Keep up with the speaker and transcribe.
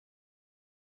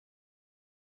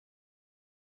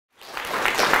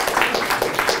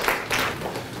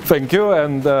Thank you,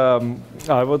 and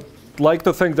I would like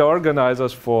to thank the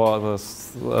organizers for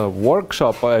this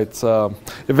workshop. It's a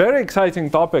very exciting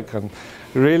topic and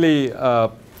really,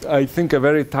 I think, a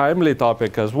very timely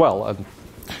topic as well. And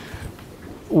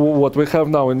what we have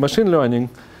now in machine learning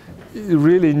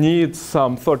really needs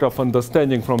some sort of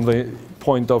understanding from the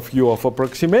point of view of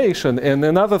approximation. And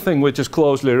another thing which is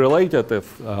closely related,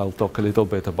 if I'll talk a little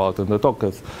bit about in the talk,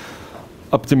 is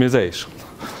optimization.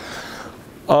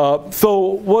 So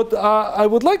what I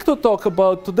would like to talk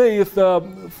about today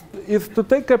is to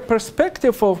take a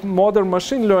perspective of modern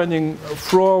machine learning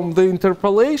from the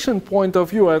interpolation point of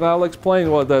view, and I'll explain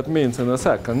what that means in a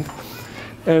second.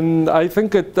 And I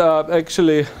think it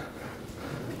actually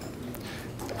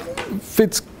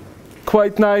fits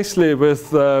quite nicely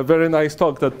with the very nice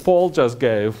talk that Paul just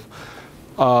gave,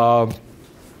 the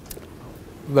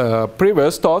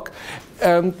previous talk.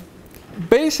 And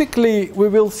basically, we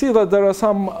will see that there are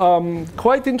some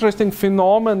quite interesting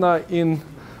phenomena in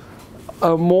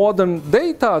modern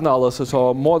data analysis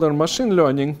or modern machine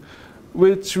learning,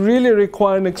 which really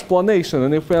require an explanation.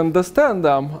 And if we understand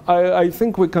them, I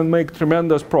think we can make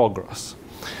tremendous progress.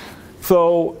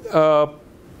 So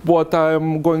what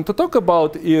I'm going to talk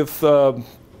about is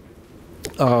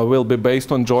will be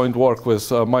based on joint work with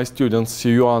my students,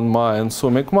 Siyuan Ma and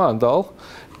Sumik Mandal.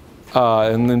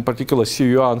 And in particular,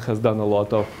 Siyuan has done a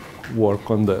lot of work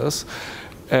on this.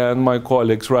 And my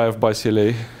colleagues, Raif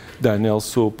Basile, Daniel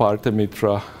Su, Partha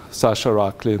Mitra, Sasha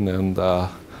Raklin, and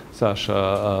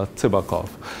Sasha Tsibakov.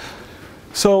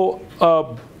 So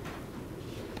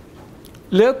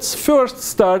let's first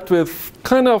start with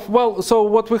kind of, well, so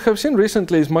what we have seen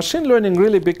recently is machine learning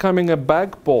really becoming a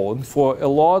backbone for a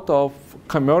lot of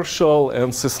commercial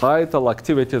and societal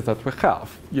activities that we have.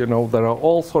 You know, there are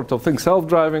all sorts of things,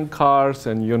 self-driving cars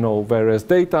and, you know, various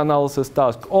data analysis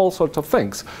tasks, all sorts of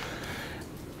things.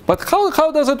 But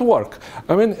how does it work?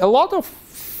 I mean, a lot of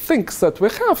things that we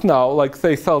have now, like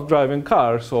say self-driving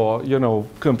cars or, you know,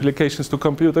 applications to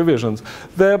computer visions,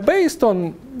 they're based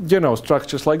on, you know,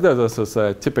 structures like this. This is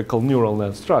a typical neural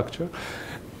net structure.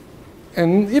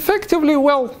 And effectively,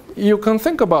 well, you can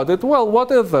think about it. Well,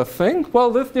 what is the thing? Well,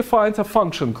 this defines a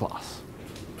function class.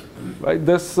 Right?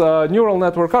 This neural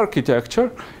network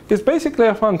architecture is basically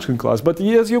a function class. But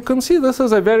as you can see, this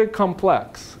is a very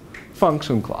complex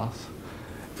function class.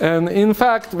 And in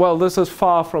fact, well, this is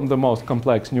far from the most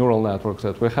complex neural networks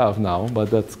that we have now. But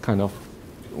that's kind of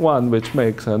one which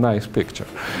makes a nice picture.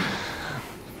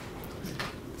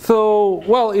 So,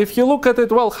 well, if you look at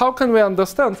it, well, how can we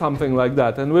understand something like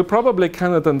that? And we probably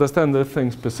cannot understand this thing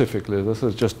specifically. This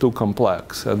is just too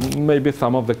complex. And maybe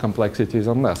some of the complexity is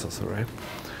unnecessary.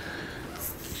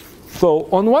 So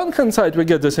on one hand side, we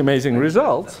get this amazing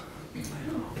result.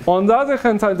 On the other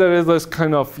hand side, there is this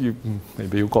kind of,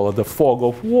 maybe you call it the fog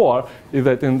of war, is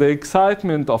that in the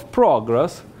excitement of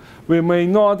progress, we may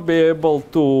not be able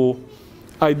to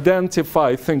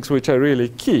identify things which are really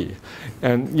key.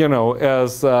 And, you know,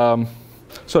 as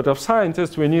sort of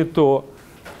scientists, we need to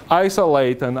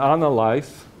isolate and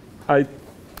analyze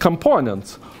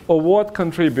components of what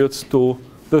contributes to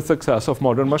the success of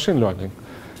modern machine learning.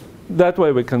 That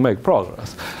way we can make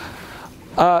progress.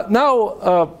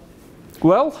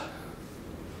 Well,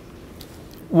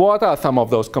 what are some of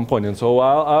those components? So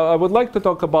I would like to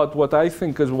talk about what I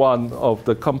think is one of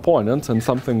the components and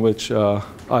something which I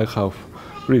have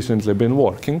recently been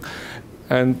working.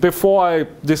 And before I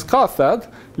discuss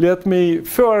that, let me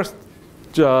first,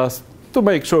 just to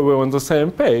make sure we're on the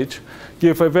same page,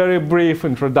 give a very brief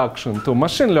introduction to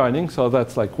machine learning. So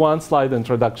that's like one slide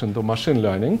introduction to machine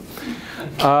learning.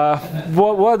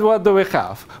 What do we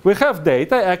have? We have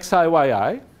data, xi,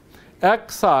 yi.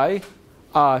 Xi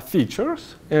are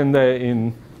features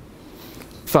in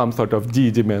some sort of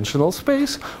d-dimensional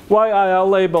space. Yi are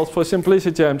labels. For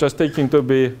simplicity, I'm just taking to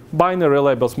be binary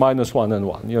labels -1 and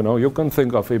 1. You know, you can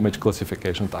think of image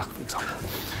classification task, for example.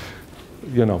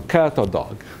 You know, cat or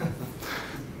dog.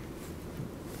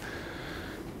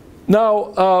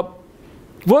 Now,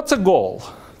 what's the goal?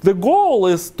 The goal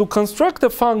is to construct a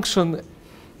function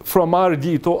from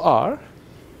Rd to R,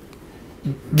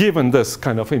 given this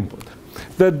kind of input,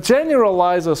 that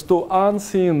generalizes to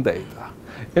unseen data.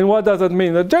 And what does it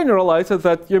mean? It generalizes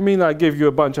that you mean I give you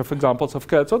a bunch of examples of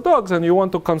cats or dogs, and you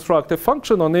want to construct a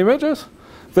function on images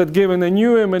that, given a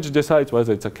new image, decides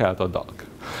whether it's a cat or dog.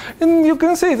 And you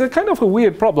can see it's a kind of a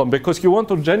weird problem, because you want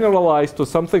to generalize to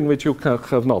something which you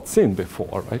have not seen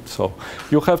before, right? So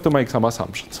you have to make some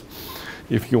assumptions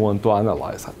if you want to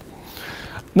analyze it.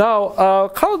 Now,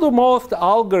 how do most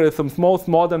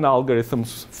modern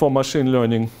algorithms for machine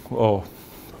learning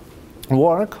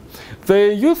work,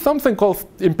 they use something called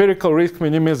empirical risk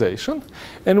minimization.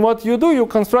 And what you do, you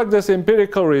construct this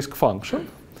empirical risk function.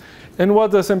 And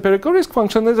what this empirical risk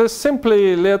function is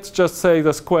simply, let's just say,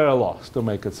 the square loss, to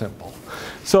make it simple.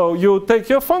 So you take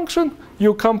your function,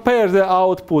 you compare the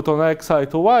output on xi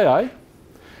to yi,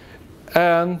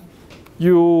 and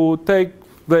you take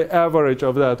the average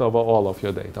of that over all of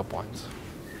your data points.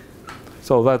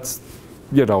 So that's,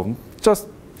 just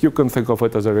you can think of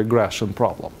it as a regression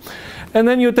problem. And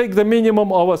then you take the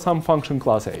minimum over some function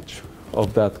class h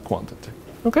of that quantity.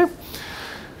 Okay?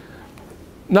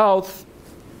 Now,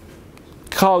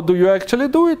 how do you actually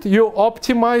do it? You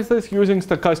optimize this using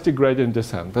stochastic gradient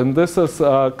descent. And this is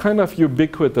kind of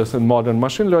ubiquitous in modern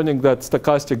machine learning, that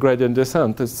stochastic gradient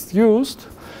descent is used.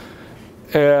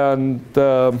 And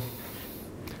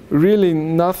really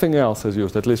nothing else is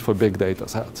used, at least for big data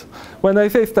sets. When I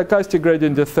say stochastic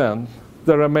gradient descent,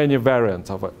 there are many variants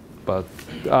of it. But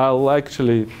I'll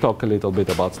actually talk a little bit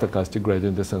about stochastic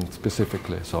gradient descent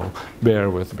specifically, so bear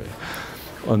with me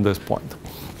on this point.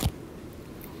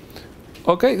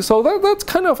 Okay, so that's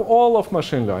kind of all of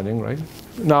machine learning, right?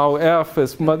 Now F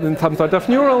is in some sort of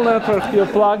neural network. You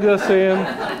plug this in,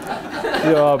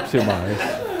 you optimize.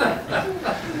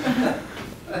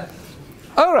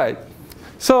 All right.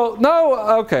 So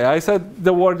now, okay, I said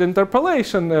the word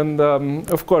interpolation, and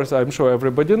of course, I'm sure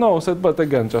everybody knows it, but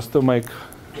again, just to make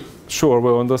sure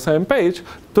we're on the same page,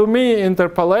 to me,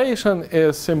 interpolation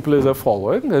is simply the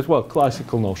following. It's, well,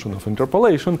 classical notion of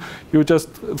interpolation. You just,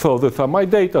 so these are my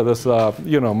data, this,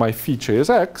 my feature is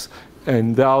x,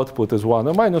 and the output is 1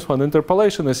 or minus 1.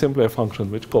 Interpolation is simply a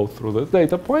function which goes through the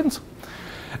data points.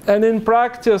 And in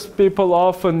practice, people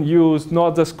often use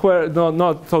not the square,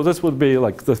 so this would be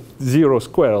like the 0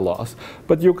 square loss.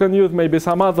 But you can use maybe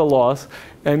some other loss,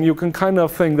 and you can kind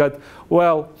of think that,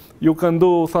 well, you can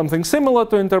do something similar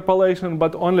to interpolation,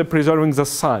 but only preserving the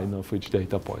sign of each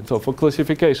data point. So for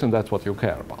classification, that's what you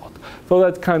care about. So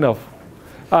that's kind of,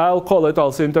 I'll call it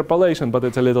also interpolation, but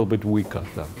it's a little bit weaker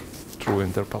than true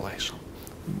interpolation.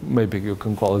 Maybe you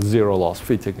can call it zero loss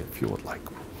fitting if you would like.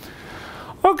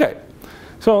 Okay.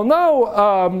 So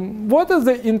now, what is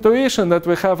the intuition that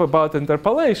we have about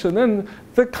interpolation? And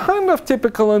the kind of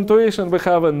typical intuition we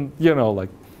have in, like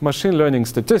machine learning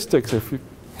statistics,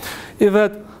 is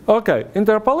that, okay,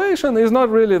 interpolation is not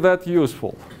really that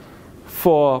useful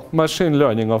for machine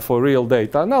learning or for real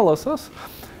data analysis,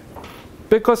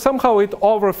 because somehow it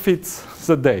overfits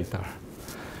the data.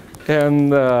 And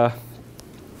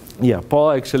yeah,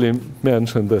 Paul actually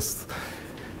mentioned this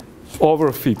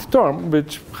overfit term,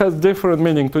 which has different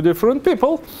meaning to different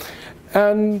people.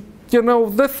 And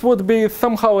this would be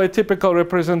somehow a typical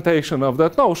representation of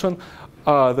that notion.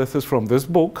 This is from this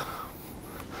book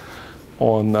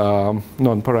on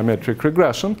non-parametric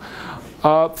regression.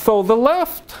 So the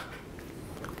left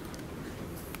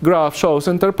graph shows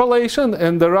interpolation,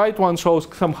 and the right one shows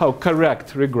somehow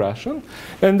correct regression.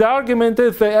 And the argument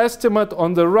is the estimate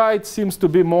on the right seems to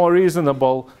be more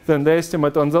reasonable than the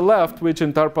estimate on the left, which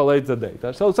interpolates the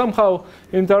data. So somehow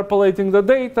interpolating the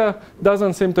data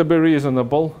doesn't seem to be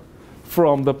reasonable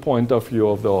from the point of view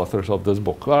of the authors of this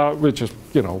book, which is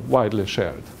widely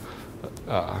shared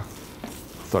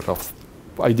sort of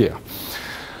idea.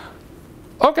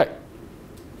 Okay.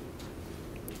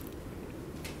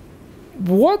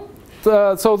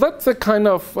 So that's a kind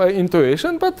of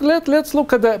intuition, but let's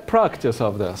look at the practice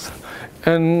of this.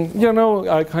 And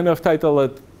I kind of title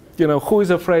it, who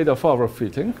is afraid of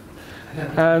overfitting?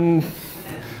 And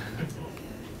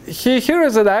here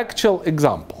is an actual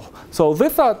example. So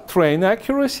this is train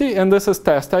accuracy, and this is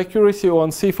test accuracy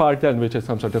on CFAR10, which is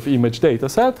some sort of image data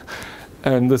set.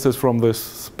 And this is from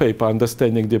this paper,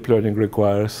 Understanding Deep Learning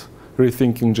Requires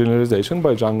Rethinking Generalization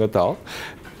by Zhang et al.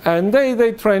 And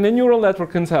they train a neural network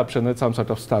conception. It's some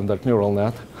sort of standard neural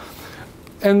net.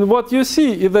 And what you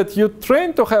see is that you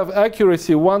train to have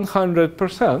accuracy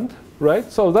 100%,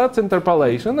 right? So that's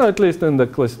interpolation, or at least in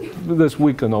this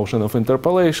weaker notion of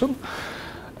interpolation.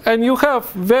 And you have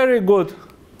very good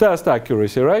test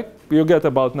accuracy, right? You get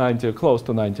about 90, close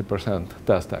to 90%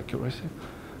 test accuracy,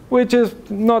 which is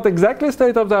not exactly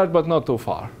state of the art, but not too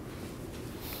far.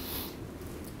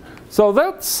 So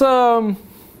that's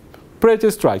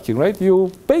pretty striking, right?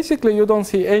 You don't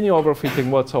see any overfitting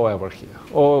whatsoever here,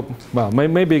 or well,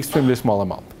 maybe extremely small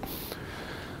amount.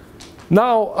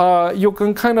 Now you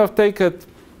can kind of take it,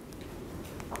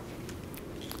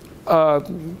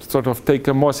 sort of take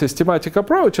a more systematic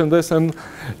approach in this, and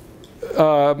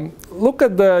look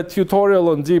at the tutorial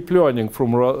on deep learning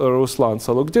from Ruslan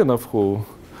Salukdinov, who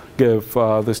gave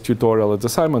this tutorial at the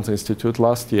Simons Institute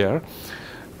last year.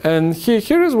 And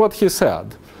here is what he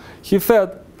said. He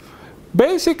said,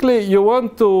 basically you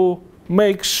want to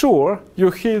make sure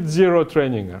you hit 0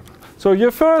 training error. So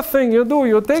your first thing you do,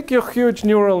 you take your huge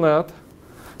neural net,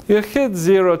 you hit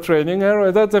 0 training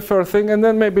error, that's the first thing, and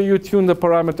then maybe you tune the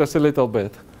parameters a little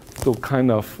bit to kind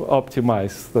of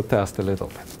optimize the test a little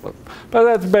bit. But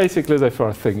that's basically the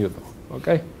first thing you do,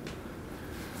 okay?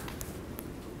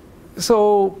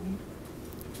 So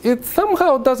it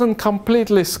somehow doesn't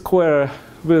completely square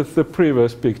with the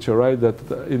previous picture, right? That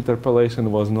the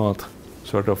interpolation was not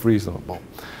sort of reasonable.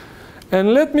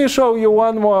 And let me show you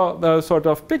one more sort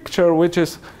of picture, which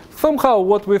is somehow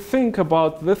what we think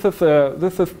about. This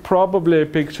is probably a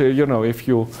picture, you know, if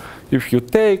you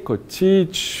take or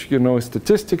teach, you know, a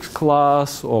statistics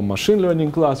class or machine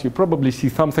learning class, you probably see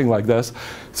something like this.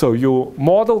 So your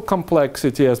model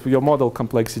complexity, as your model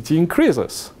complexity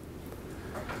increases,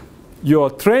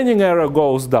 your training error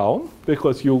goes down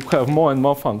because you have more and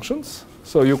more functions,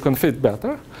 so you can fit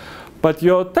better. But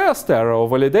your test error or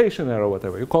validation error,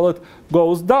 whatever you call it,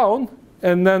 goes down,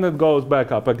 and then it goes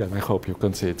back up again. I hope you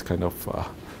can see it's kind of,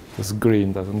 this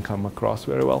green doesn't come across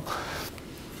very well.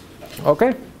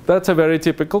 Okay, that's a very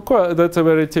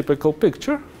typical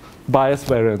picture, bias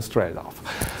variance trade-off.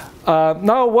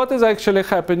 Now, what is actually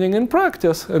happening in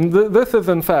practice? And this is,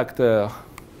 in fact,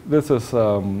 this is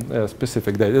a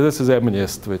specific data. This is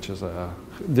MNIST, which is a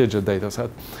digit data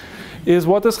set. Is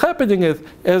what is happening is,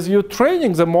 as you're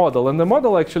training the model, and the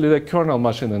model actually the kernel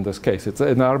machine in this case, it's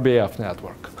an RBF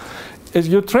network. As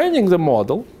you're training the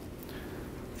model,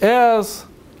 as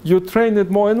you train it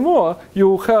more and more,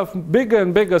 you have bigger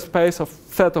and bigger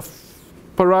set of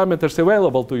parameters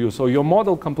available to you. So your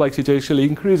model complexity actually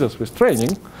increases with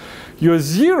training. Your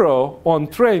 0 on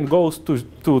train goes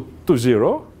to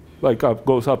 0. Like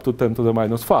goes up to 10 to the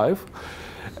minus 5.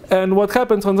 And what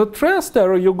happens on the test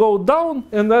error, you go down,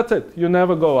 and that's it. You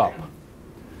never go up.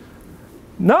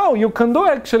 Now you can do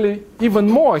actually even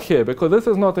more here, because this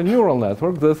is not a neural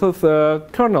network. This is a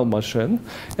kernel machine.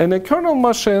 And a kernel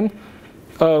machine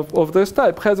of this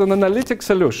type has an analytic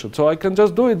solution. So I can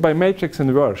just do it by matrix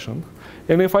inversion.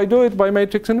 And if I do it by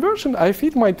matrix inversion, I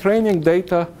feed my training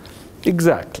data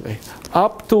exactly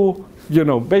up to, you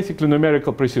know, basically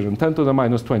numerical precision, 10 to the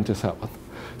minus 27.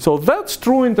 So that's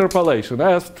true interpolation,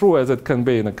 as true as it can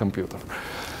be in a computer.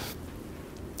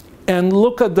 And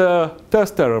look at the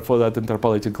test error for that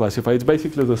interpolated classifier. It's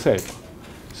basically the same.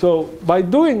 So by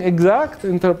doing exact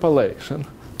interpolation,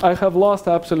 I have lost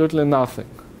absolutely nothing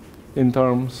in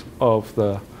terms of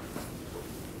the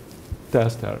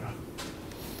test error.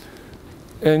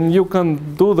 And you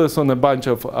can do this on a bunch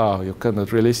of, you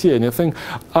cannot really see anything.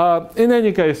 In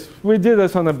any case, we did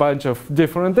this on a bunch of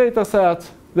different data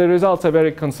sets. The results are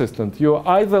very consistent. You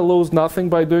either lose nothing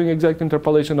by doing exact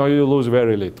interpolation, or you lose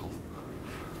very little.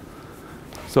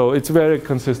 So it's very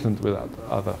consistent with that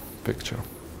other picture.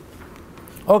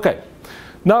 OK.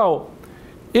 Now,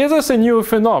 is this a new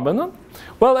phenomenon?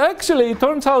 Well, actually, it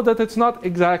turns out that it's not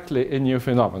exactly a new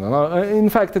phenomenon. In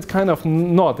fact, it's kind of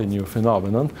not a new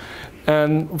phenomenon.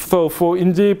 And so for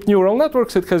in-deep neural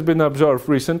networks, it has been observed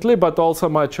recently, but also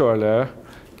much earlier,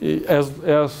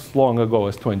 as long ago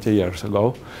as 20 years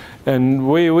ago. And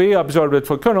we observed it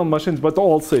for kernel machines, but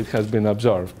also it has been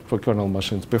observed for kernel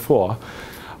machines before.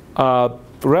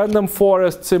 Random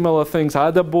forest, similar things,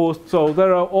 ADA boost. So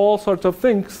there are all sorts of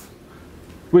things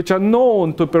which are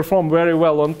known to perform very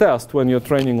well on test when your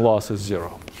training loss is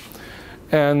 0.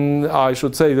 And I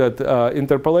should say that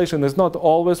interpolation is not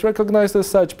always recognized as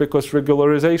such, because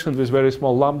regularization with very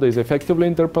small lambda is effectively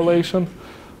interpolation,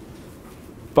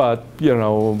 but you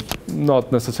know,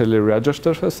 not necessarily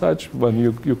registered as such. When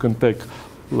you can take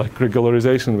like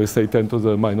regularization with say 10 to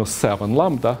the minus 7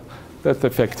 lambda, that's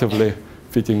effectively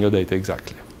fitting your data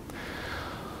exactly.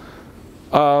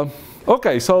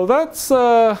 OK, so that's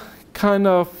kind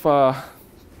of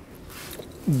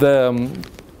the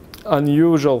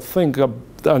unusual thing, the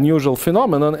unusual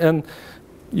phenomenon. And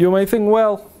you may think,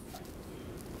 well,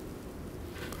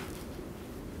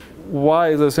 why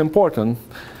is this important?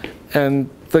 And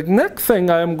the next thing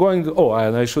I am going to,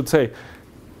 and I should say,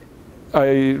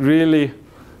 I really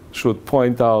should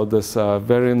point out this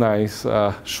very nice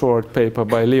short paper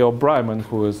by Leo Breiman,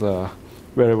 who is a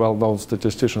very well-known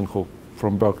statistician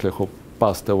from Berkeley who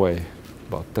passed away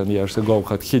about 10 years ago.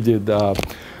 He did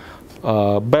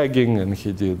bagging, and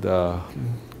he did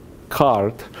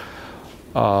cart,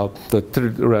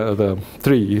 the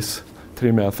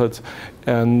tree methods.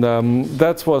 And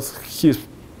that was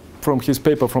from his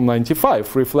paper from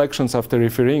 '95, Reflections After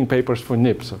Refereeing Papers for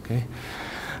NIPS. Okay?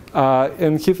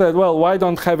 And he said, well, why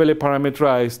don't heavily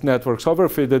parameterized networks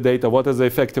overfeed the data? What is the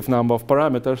effective number of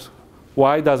parameters?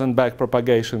 Why doesn't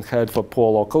backpropagation head for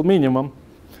poor local minimum?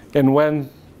 And when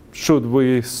should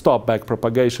we stop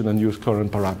backpropagation and use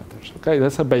current parameters? Okay,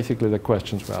 that's basically the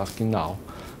questions we're asking now.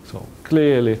 So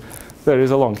clearly, there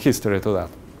is a long history to that.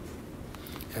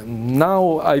 And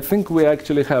now I think we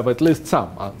actually have at least some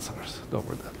answers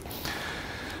over that.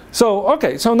 So,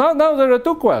 okay, so now there are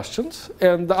two questions,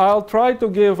 and I'll try to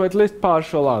give at least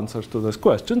partial answers to these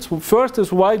questions. First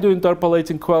is, why do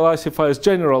interpolating classifiers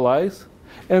generalize?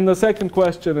 And the second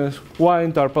question is, why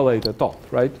interpolate at all,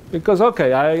 right? Because,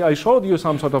 okay, I showed you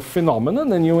some sort of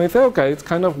phenomenon, and you may say, okay, it's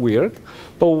kind of weird,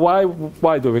 but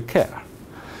why do we care?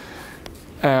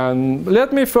 And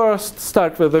let me first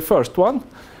start with the first one.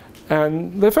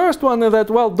 And the first one is that,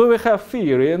 well, do we have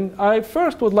theory? And I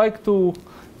first would like to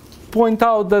point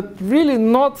out that really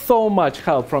not so much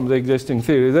help from the existing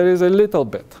theory. There is a little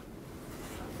bit,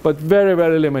 but very,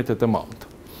 very limited amount.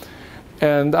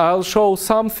 And I'll show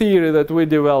some theory that we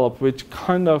developed which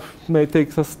kind of may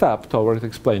take a step towards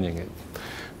explaining it.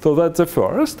 So that's the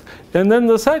first. And then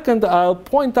the second, I'll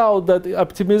point out that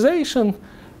optimization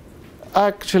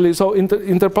actually, so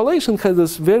interpolation has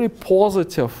this very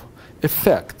positive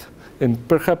effect, and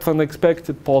perhaps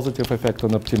unexpected positive effect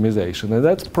on optimization. And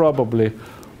that's probably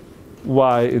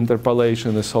why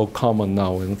interpolation is so common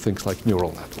now in things like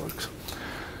neural networks.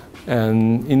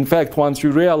 And in fact, once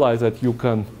you realize that you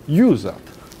can use that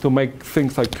to make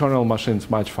things like kernel machines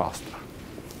much faster.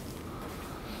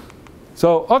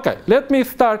 So, okay, let me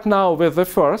start now with the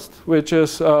first, which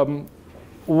is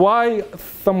why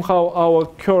somehow our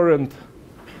current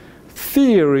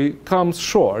theory comes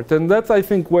short. And that's, I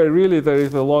think, where really there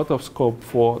is a lot of scope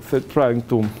for trying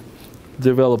to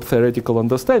develop theoretical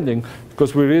understanding,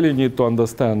 because we really need to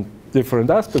understand different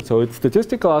aspects. So it's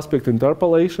statistical aspect,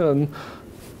 interpolation,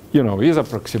 you know, is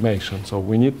approximation. So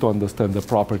we need to understand the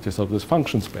properties of these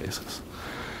function spaces.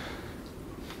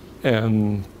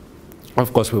 And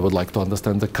of course, we would like to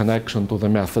understand the connection to the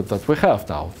method that we have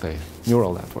now, the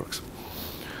neural networks.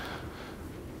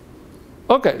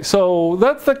 Okay, so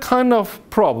that's the kind of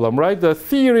problem, right? The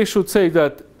theory should say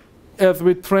that as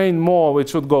we train more, it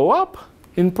should go up.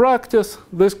 In practice,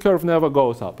 this curve never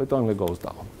goes up. It only goes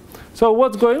down. So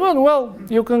what's going on? Well,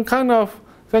 you can kind of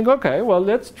think, OK, well,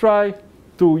 let's try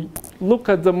to look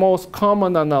at the most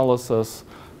common analysis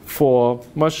for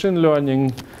machine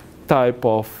learning type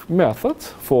of methods,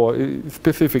 for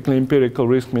specifically empirical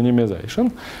risk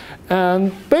minimization.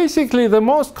 And basically, the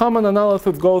most common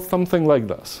analysis goes something like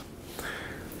this.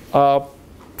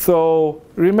 So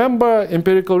remember,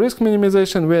 empirical risk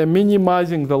minimization, we are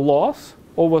minimizing the loss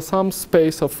over some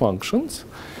space of functions.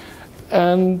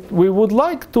 And we would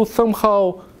like to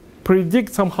somehow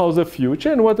predict the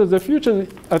future. And what is the future?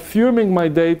 Assuming my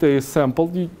data is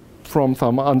sampled from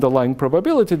some underlying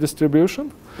probability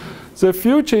distribution, the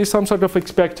future is some sort of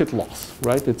expected loss,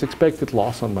 right? It's expected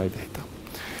loss on my data.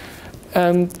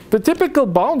 And the typical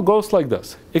bound goes like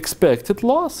this. Expected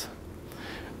loss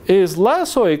is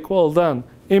less or equal than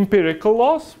empirical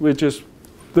loss, which is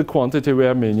the quantity we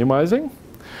are minimizing,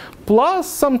 plus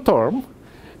some term.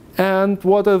 And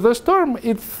what is this term?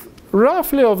 It's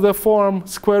roughly of the form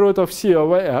square root of c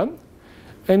over n.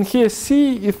 And here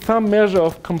c is some measure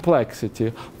of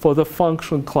complexity for the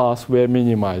function class we are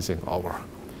minimizing over.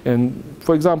 And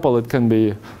for example, it can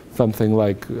be something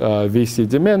like VC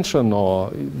dimension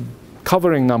or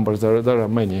covering numbers. There are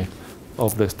many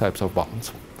of these types of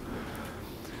bounds.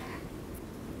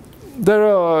 There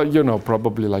are, you know,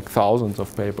 probably like thousands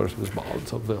of papers with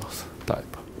bounds of this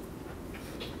type.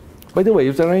 By the way,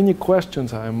 if there are any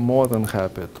questions, I'm more than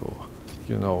happy to,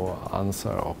 you know,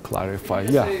 answer or clarify.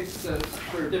 Yeah.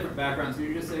 For different backgrounds, can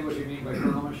you just say what you mean by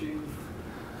kernel machine?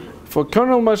 For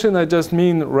kernel machine, I just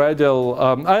mean radial.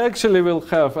 I actually will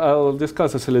have, I'll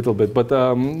discuss this a little bit, but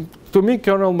to me,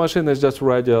 kernel machine is just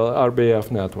radial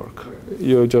RBF network. Okay.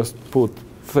 You just put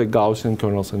the Gaussian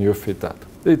kernels and you fit that.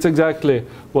 It's exactly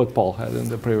what Paul had in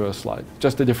the previous slide,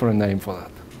 just a different name for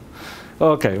that.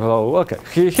 Okay, well, okay,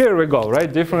 here we go,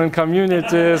 right? Different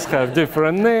communities have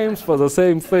different names for the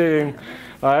same thing.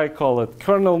 I call it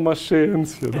kernel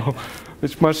machines, you know.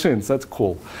 Which machines? That's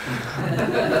cool.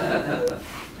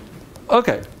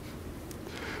 Okay.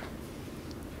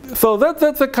 So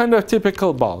that's a kind of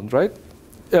typical bound, right?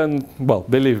 And, well,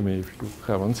 believe me if you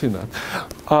haven't seen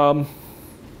that.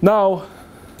 Now,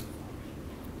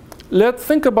 let's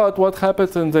think about what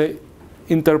happens in the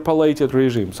interpolated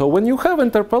regime. So when you have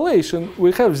interpolation,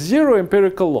 we have zero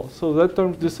empirical loss. So that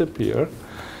term disappears.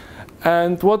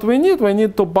 And what we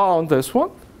need to bound this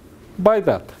one by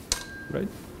that, right?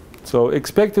 So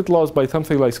expected loss by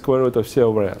something like square root of c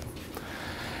over n.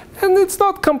 And it's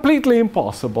not completely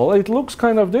impossible. It looks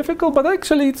kind of difficult, but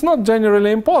actually it's not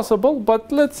generally impossible. But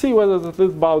let's see whether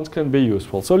these bounds can be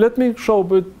useful. So let me show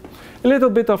a little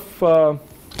bit of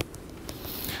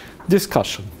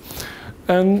discussion.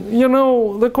 And you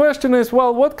know, the question is,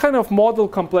 well, what kind of model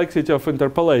complexity of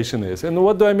interpolation is? And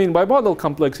what do I mean by model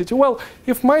complexity? Well,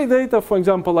 if my data, for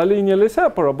example, are linearly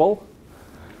separable,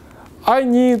 I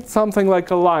need something like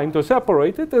a line to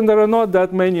separate it, and there are not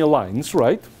that many lines,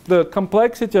 right? The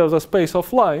complexity of the space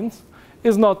of lines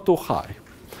is not too high.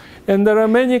 And there are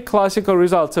many classical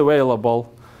results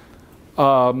available,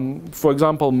 for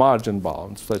example, margin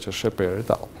bounds, such as Shapiro et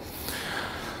al.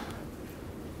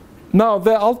 Now,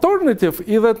 the alternative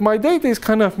is that my data is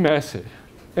kind of messy.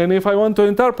 And if I want to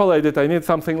interpolate it, I need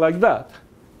something like that.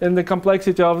 And the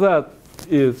complexity of that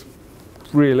is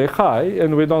really high,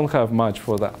 and we don't have much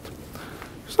for that.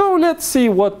 So let's see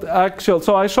what actual,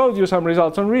 so I showed you some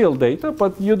results on real data,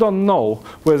 but you don't know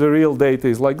whether real data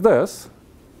is like this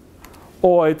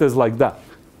or it is like that,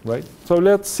 right? So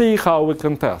let's see how we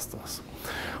can test this.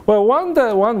 Well,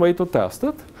 one way to test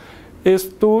it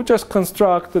is to just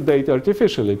construct the data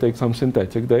artificially, take some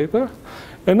synthetic data.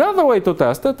 Another way to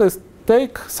test it is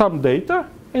take some data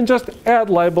and just add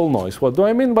label noise. What do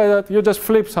I mean by that? You just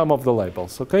flip some of the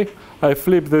labels, okay? I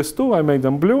flip these two, I make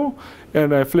them blue,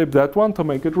 and I flip that one to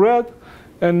make it red.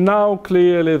 And now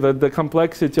clearly that the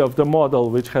complexity of the model,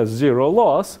 which has 0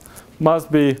 loss, must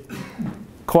be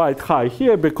quite high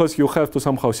here because you have to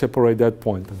somehow separate that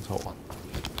point and so on.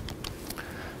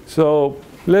 So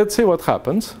let's see what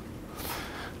happens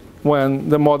when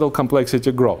the model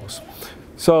complexity grows.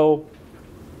 So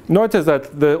notice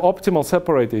that the optimal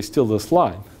separator is still this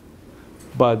line,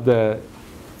 but the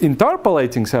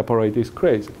interpolating separator is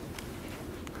crazy.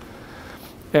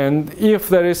 And if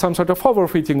there is some sort of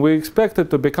overfitting, we expect it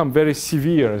to become very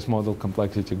severe as model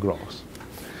complexity grows.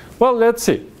 Well, let's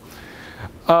see.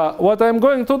 What I'm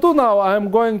going to do now, I'm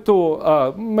going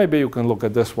to, maybe you can look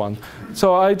at this one.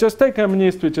 So I just take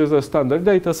MNIST, which is a standard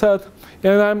data set,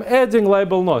 and I'm adding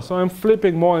label noise. So I'm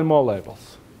flipping more and more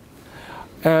labels.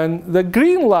 And the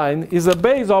green line is a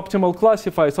Bayes optimal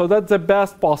classifier, so that's the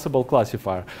best possible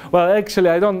classifier. Well, actually,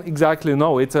 I don't exactly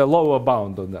know. It's a lower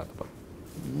bound on that. But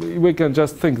we can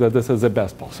just think that this is the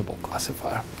best possible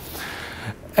classifier.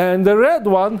 And the red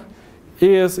one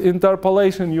is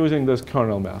interpolation using this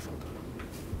kernel method.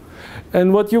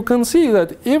 And what you can see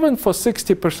that even for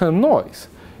 60% noise,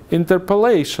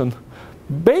 interpolation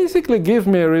basically gives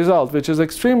me a result which is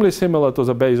extremely similar to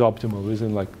the Bayes optimal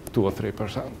within like 2 or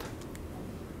 3%.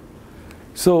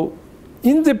 So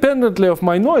independently of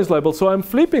my noise label, so I'm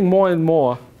flipping more and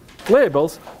more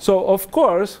labels. So of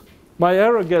course, my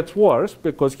error gets worse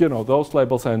because you know those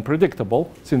labels are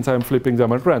unpredictable since I'm flipping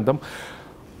them at random.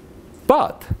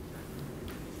 But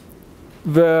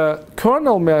the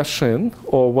kernel machine,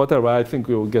 or whatever, I think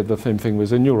we will get the same thing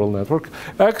with a neural network,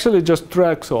 actually just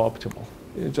tracks the optimal.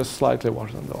 It's just slightly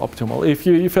worse than the optimal.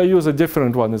 If I use a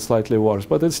different one, it's slightly worse,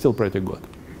 but it's still pretty good.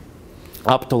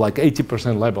 Up to like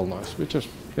 80% label noise, which is,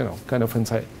 you know, kind of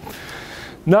insane.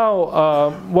 Now,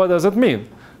 what does it mean?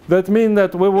 That means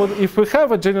that we would, if we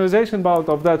have a generalization bound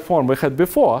of that form we had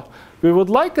before, we would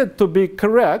like it to be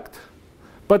correct,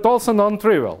 but also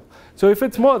non-trivial. So if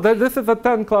it's more, this is a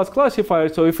 10-class classifier,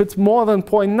 so if it's more than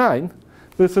 0.9,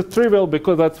 this is trivial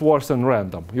because that's worse than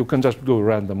random. You can just do a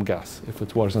random guess if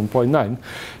it's worse than 0.9.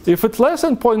 If it's less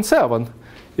than 0.7,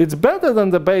 it's better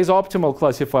than the Bayes optimal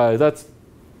classifier. That's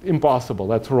impossible,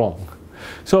 that's wrong.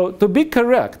 So to be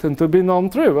correct and to be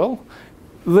non-trivial,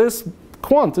 this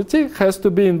quantity has to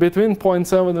be in between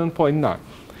 0.7 and 0.9.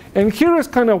 And here is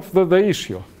kind of the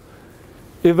issue,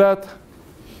 is that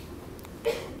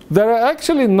there are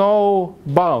actually no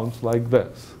bounds like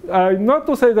this. Not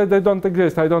to say that they don't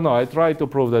exist, I don't know. I tried to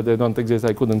prove that they don't exist,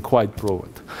 I couldn't quite prove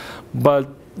it. But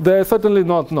they're certainly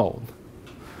not known.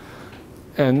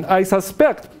 And I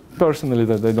suspect personally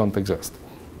that they don't exist.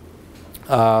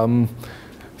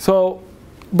 So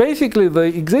basically the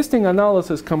existing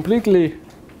analysis completely,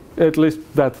 at least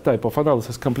that type of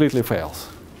analysis, completely fails.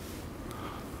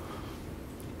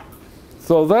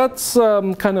 So that's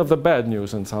kind of the bad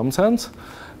news in some sense.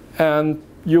 And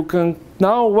you can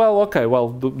now, well, okay, well,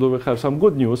 do we have some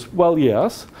good news? Well,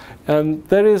 yes. And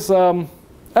there is,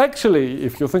 actually,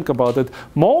 if you think about it,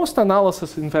 most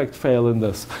analysis, in fact, fail in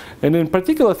this. And in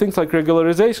particular, things like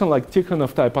regularization, like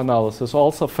Tikhonov type analysis,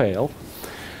 also fail.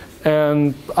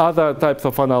 And other types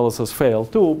of analysis fail,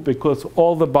 too, because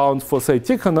all the bounds for, say,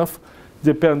 Tikhonov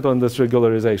depend on this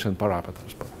regularization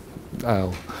parameters.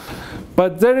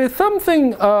 But there is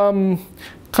something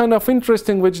kind of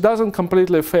interesting which doesn't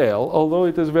completely fail, although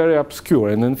it is very obscure.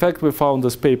 And in fact, we found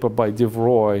this paper by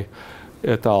DeVroy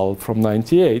et al. From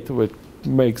 '98, which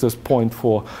makes this point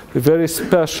for a very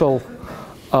special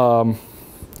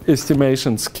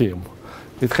estimation scheme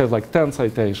It has like 10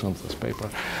 citations, this paper,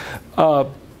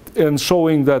 and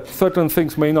showing that certain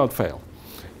things may not fail.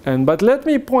 But let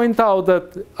me point out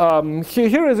that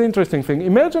here is an interesting thing.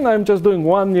 Imagine I'm just doing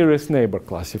one nearest neighbor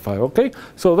classifier, okay?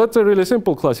 So that's a really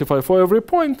simple classifier. For every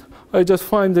point, I just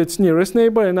find its nearest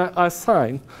neighbor, and I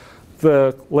assign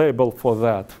the label for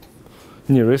that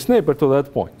nearest neighbor to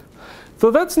that point.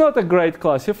 So that's not a great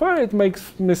classifier. It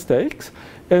makes mistakes.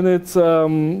 And it's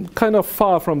kind of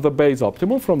far from the base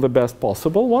optimal, from the best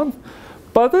possible one.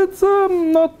 But it's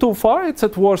not too far. It's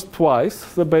at worst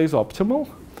twice the base optimal.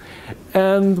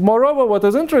 And moreover, what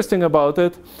is interesting about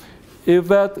it is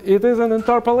that it is an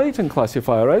interpolating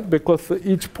classifier, right? Because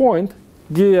each point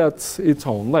gets its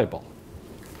own label.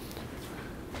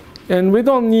 And we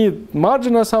don't need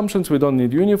margin assumptions. We don't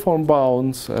need uniform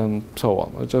bounds, and so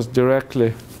on. We just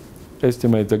directly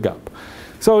estimate the gap.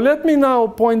 So let me now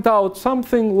point out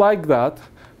something like that,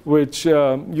 which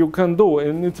you can do.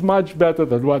 And it's much better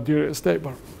than one nearest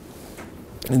neighbor.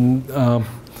 And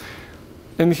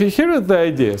here is the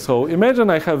idea. So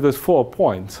imagine I have these 4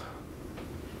 points.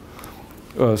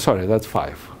 Sorry, that's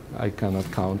 5. I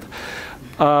cannot count.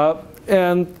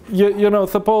 And you know,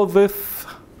 suppose these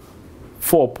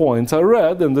 4 points are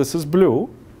red, and this is blue.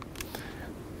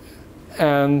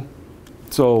 And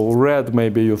so red,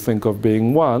 maybe you think of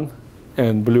being 1,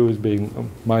 and blue is being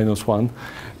 -1.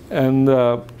 And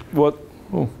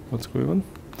what's going on?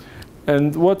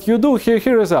 And what you do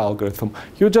here is algorithm.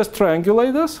 You just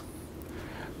triangulate this,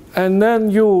 and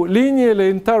then you linearly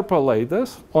interpolate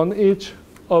this on each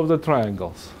of the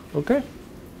triangles. Okay?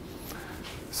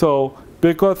 So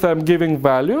because I'm giving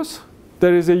values,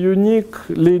 there is a unique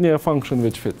linear function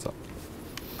which fits up.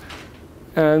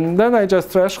 And then I just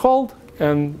threshold,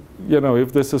 and you know,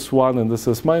 if this is 1 and this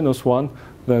is -1,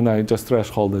 then I just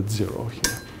threshold at 0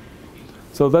 here.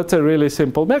 So that's a really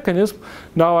simple mechanism.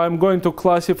 Now I'm going to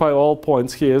classify all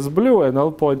points here as blue and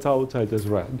all points outside as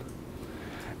red.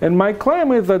 And my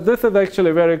claim is that this is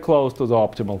actually very close to the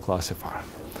optimal classifier.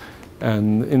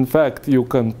 And in fact, you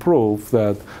can prove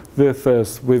that this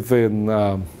is within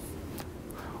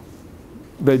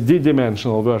the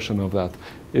d-dimensional version of that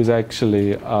is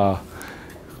actually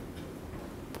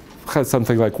has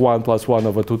something like 1 +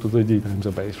 1/2 to the d times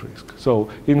the base risk. So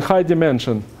in high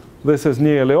dimension, this is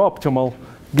nearly optimal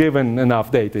given enough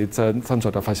data. It's some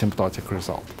sort of asymptotic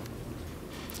result.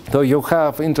 So you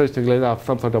have, interestingly enough,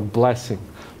 some sort of blessing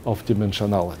of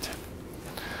dimensionality.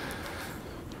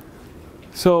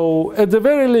 So at the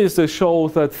very least, it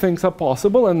shows that things are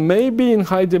possible, and maybe in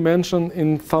high dimension,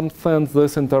 in some sense,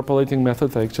 this interpolating method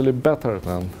is actually better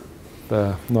than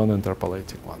the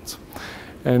non-interpolating ones.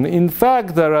 And in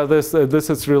fact, there are this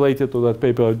is related to that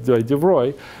paper by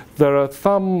DeVroy. There are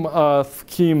some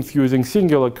schemes using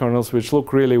singular kernels which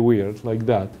look really weird, like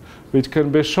that, which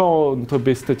can be shown to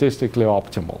be statistically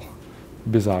optimal,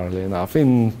 bizarrely enough,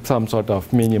 in some sort of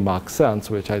minimax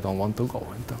sense, which I don't want to go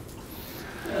into.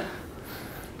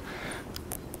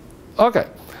 OK,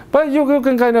 but you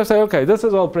can kind of say, OK, this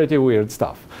is all pretty weird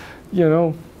stuff. You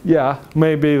know, yeah,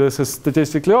 maybe this is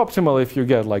statistically optimal if you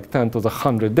get like 10 to the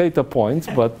 100 data points,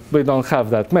 but we don't have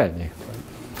that many.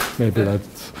 Maybe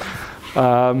that's...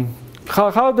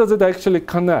 how does it actually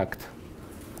connect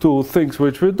to things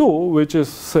which we do, which is,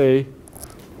 say,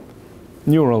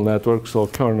 neural networks or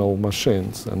kernel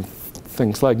machines and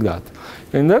things like that?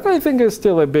 And that, I think, is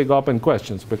still a big open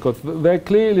question, because they're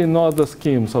clearly not the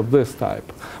schemes of this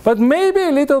type. But maybe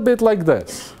a little bit like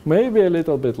this. Maybe a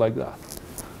little bit like that.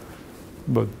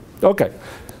 But OK.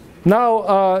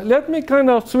 Now, let me kind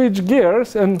of switch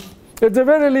gears. And at the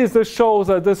very least, this shows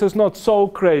that this is not so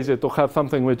crazy to have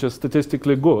something which is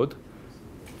statistically good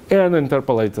and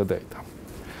interpolate the data.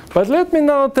 But let me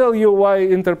now tell you why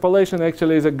interpolation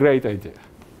actually is a great idea.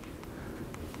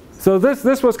 So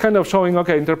this was kind of showing,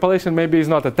 OK, interpolation maybe is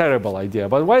not a terrible idea.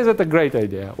 But why is it a great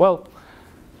idea? Well,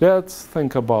 let's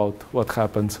think about what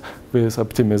happens with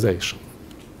optimization.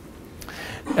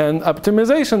 And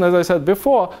optimization, as I said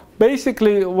before,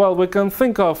 basically, well, we can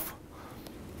think of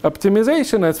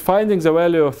optimization as finding the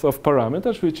value of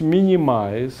parameters which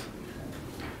minimize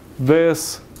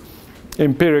this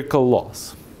empirical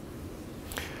loss.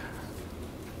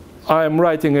 I'm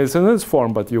writing it in this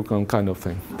form, but you can kind of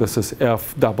think this is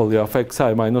f w of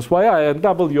xi minus yi, and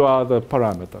w are the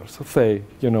parameters, say,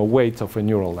 weights of a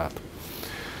neural net.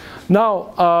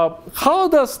 Now, how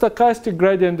does stochastic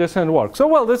gradient descent work? So,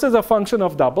 well, this is a function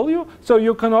of w, so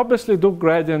you can obviously do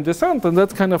gradient descent, and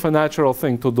that's kind of a natural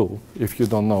thing to do if you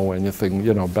don't know anything,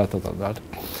 better than that.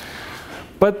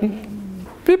 But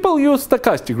people use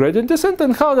stochastic gradient descent,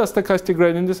 and how does stochastic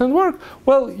gradient descent work?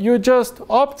 Well, you just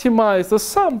optimize the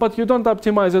sum, but you don't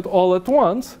optimize it all at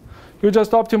once. you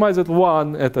just optimize it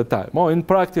one at a time. Or in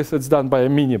practice, it's done by a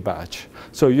mini batch.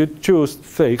 So you choose,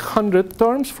 say, 100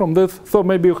 terms from this. So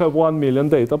maybe you have 1 million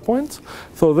data points.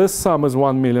 So this sum is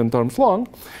 1 million terms long.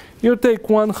 You take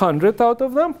 100 out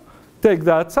of them, take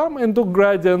that sum, and do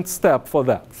gradient step for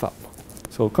that sum.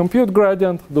 So compute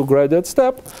gradient, do gradient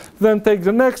step, then take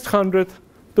the next 100,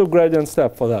 do gradient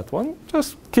step for that one.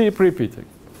 Just keep repeating.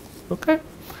 OK?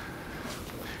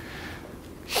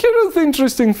 Here is the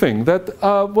interesting thing, that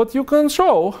what you can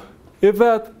show is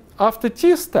that after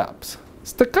t steps,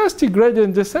 stochastic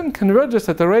gradient descent converges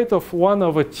at a rate of 1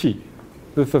 over t.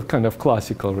 This is kind of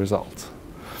classical results.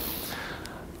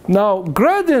 Now,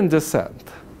 gradient descent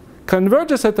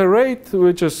converges at a rate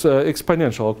which is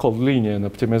exponential, called linear in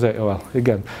optimization. Well,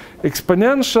 again,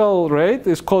 exponential rate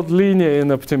is called linear in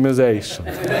optimization.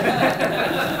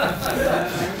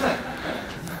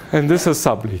 And this is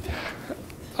sublinear.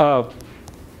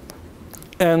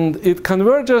 And it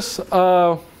converges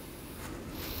at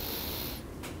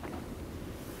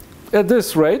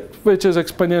this rate, which is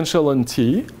exponential in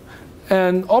t.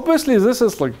 And obviously, this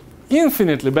is like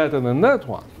infinitely better than that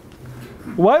one.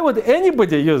 Why would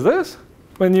anybody use this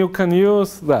when you can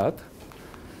use that?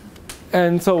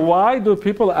 And so why do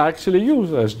people actually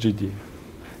use SGD?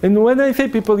 And when I say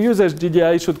people use SGD,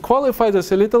 I should qualify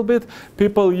this a little bit.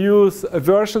 People use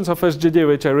versions of SGD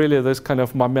which are really this kind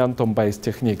of momentum-based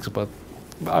techniques, but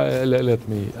let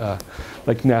me,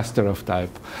 like Nesterov type.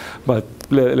 But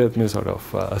let me sort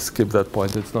of skip that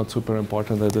point. It's not super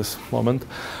important at this moment.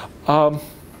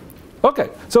 OK,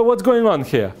 so what's going on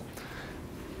here?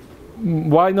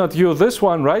 Why not use this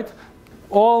one, right?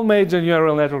 All major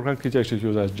neural network architectures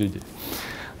use SGD.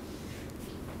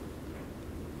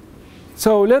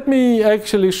 So let me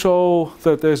actually show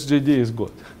that SGD is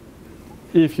good,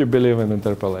 if you believe in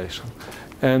interpolation.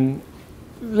 And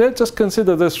let's just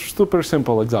consider this super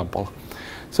simple example.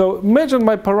 So imagine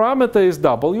my parameter is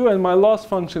W, and my loss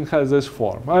function has this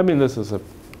form. I mean, this is a,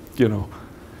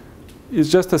 it's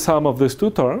just a sum of these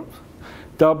two terms.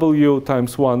 W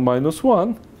times 1 minus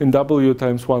 1, and W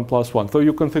times 1 plus 1. So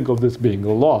you can think of this being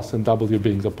a loss, and W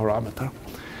being the parameter.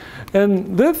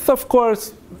 And this, of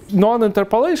course,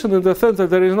 non-interpolation in the sense that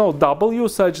there is no W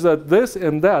such that this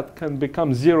and that can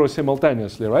become 0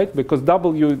 simultaneously, right? Because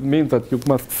W means that you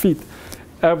must fit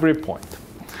every point.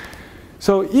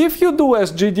 So if you do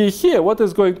SGD here, what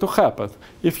is going to happen?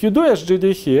 If you do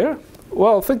SGD here,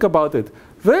 well, think about it.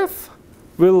 This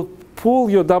will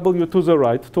pull your W to the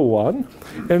right to 1.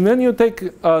 And then you take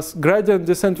a gradient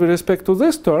descent with respect to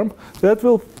this term, that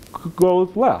will go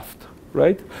left,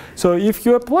 right? So if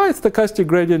you apply stochastic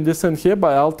gradient descent here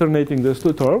by alternating these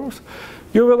two terms,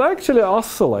 you will actually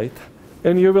oscillate,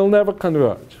 and you will never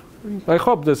converge. I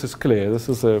hope this is clear. This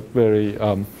is a very,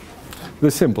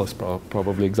 the simplest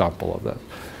probably example of that.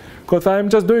 Because I'm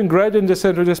just doing gradient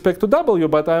descent with respect to W,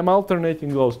 but I'm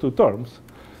alternating those two terms.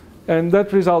 And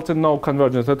that results in no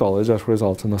convergence at all. It just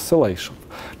results in oscillation.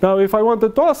 Now, if I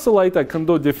wanted to oscillate, I can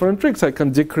do different tricks. I can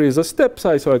decrease the step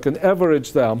size, or I can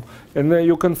average them. And then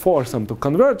you can force them to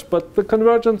converge. But the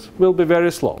convergence will be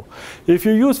very slow. If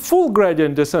you use full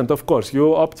gradient descent, of course, you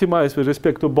optimize with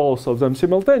respect to both of them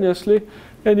simultaneously.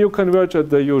 And you converge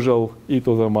at the usual e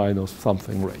to the minus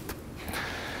something rate.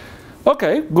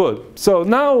 OK, good. So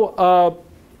now,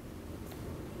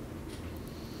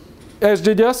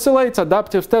 SGD oscillates,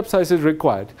 adaptive step size is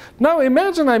required. Now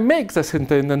imagine I make this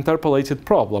into an interpolated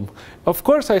problem. Of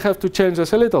course, I have to change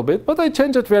this a little bit, but I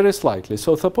change it very slightly.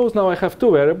 So suppose now I have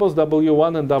two variables,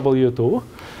 W1 and W2.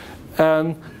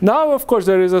 And now, of course,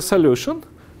 there is a solution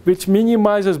which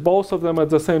minimizes both of them at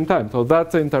the same time. So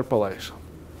that's the interpolation.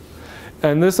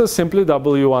 And this is simply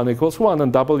W1 equals 1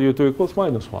 and W2 equals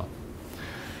minus 1.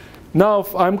 Now,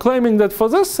 I'm claiming that for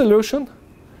this solution,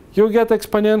 you get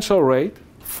exponential rate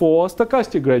for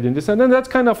stochastic gradient descent. And that's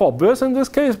kind of obvious in this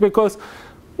case because,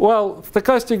 well,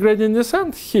 stochastic gradient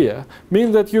descent here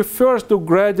means that you first do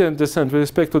gradient descent with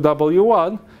respect to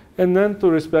W1 and then to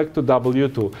respect to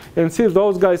W2. And since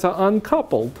those guys are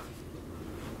uncoupled,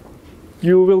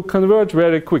 you will converge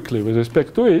very quickly with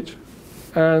respect to each.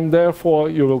 And therefore,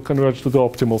 you will converge to the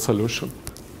optimal solution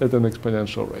at an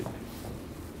exponential rate.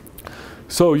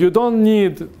 So you don't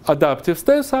need adaptive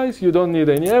step size. You don't need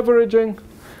any averaging.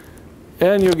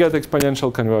 And you get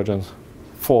exponential convergence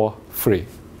for free.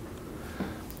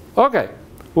 OK,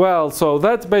 well, so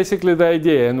that's basically the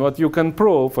idea. And what you can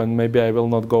prove, and maybe I will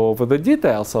not go over the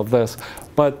details of this,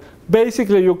 but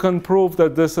basically you can prove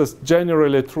that this is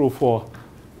generally true for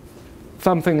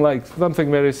something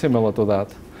very similar to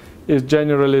that is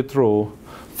generally true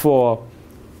for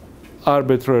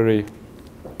arbitrary,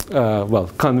 well,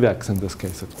 convex in this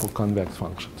case. It's for convex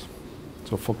functions,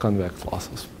 so for convex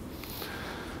losses.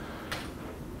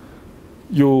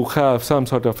 you have some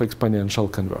sort of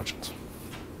exponential convergence.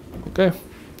 Okay?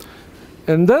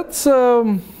 And that's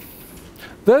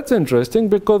interesting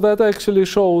because that actually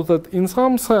shows that in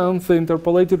some sense the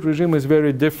interpolated regime is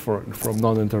very different from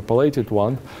non-interpolated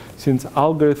one, since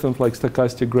algorithms like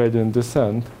stochastic gradient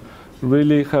descent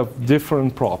really have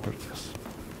different properties.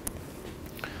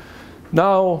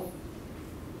 Now,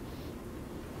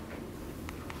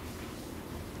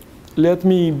 let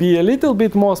me be a little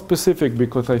bit more specific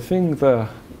because I think the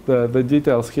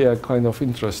details here are kind of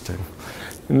interesting.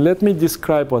 And let me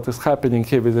describe what is happening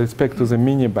here with respect to the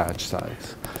mini batch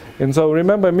size. And so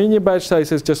remember, mini batch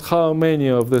size is just how many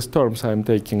of these terms I'm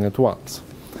taking at once.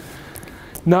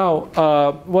 Now,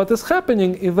 what is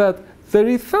happening is that there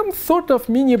is some sort of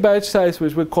mini batch size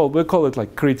which we call it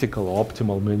like critical or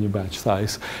optimal mini batch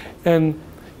size. And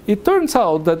it turns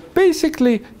out that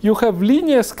basically you have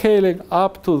linear scaling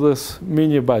up to this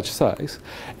mini batch size.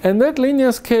 And that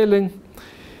linear scaling,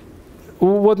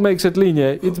 what makes it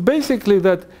linear? It's basically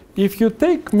that if you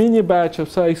take mini batch of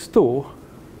size 2,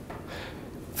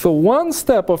 so one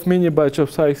step of mini batch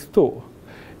of size 2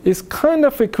 is kind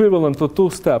of equivalent to 2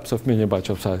 steps of mini batch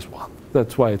of size 1.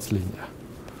 That's why it's linear.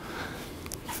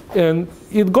 And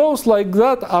it goes like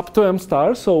that up to m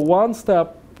star. So one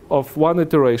step of one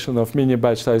iteration of mini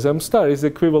batch size m star is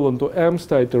equivalent to m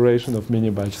star iteration of mini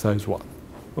batch size 1.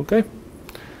 Okay?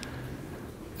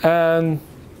 And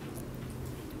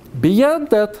beyond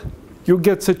that, you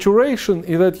get saturation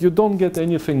in that you don't get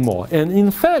anything more. And in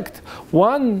fact,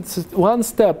 one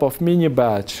step of mini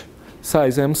batch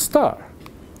size m star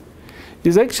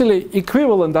is actually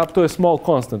equivalent up to a small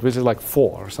constant, which is like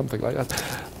 4 or something like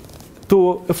that,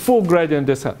 to a full gradient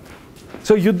descent.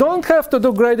 So you don't have to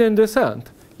do gradient descent.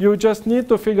 You just need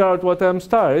to figure out what m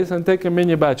star is and take a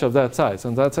mini batch of that size,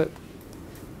 and that's it.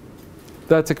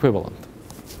 That's equivalent.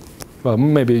 Well,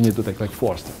 maybe you need to take like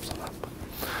 4 steps of that.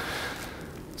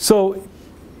 So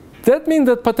that means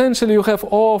that potentially you have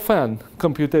O of n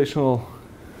computational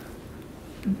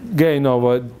gain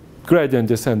over gradient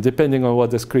descent, depending on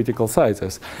what this critical size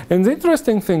is. And the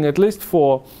interesting thing, at least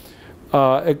for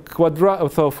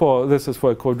this is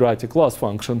for a quadratic loss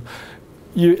function,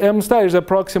 m star is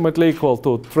approximately equal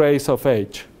to trace of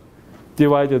h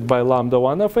divided by lambda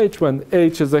 1 of h, when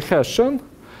h is a Hessian,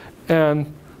 and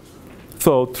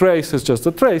so trace is just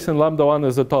a trace, and lambda 1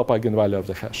 is the top eigenvalue of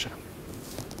the Hessian.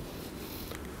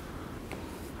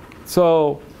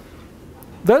 So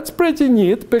that's pretty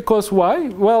neat, because why?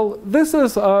 Well, this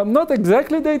is not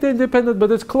exactly data independent,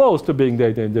 but it's close to being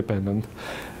data independent.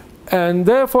 And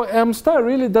therefore, m star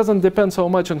really doesn't depend so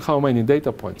much on how many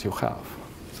data points you have.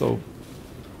 So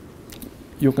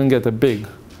you can get a big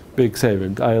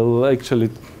saving. I'll actually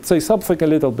say something a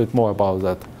little bit more about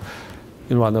that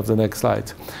in one of the next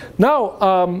slides.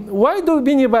 Now, why do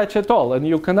mini batch at all? And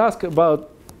you can ask about,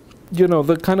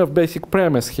 the kind of basic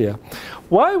premise here.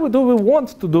 Why do we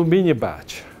want to do mini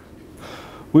batch?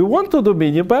 We want to do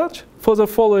mini batch for the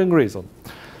following reason.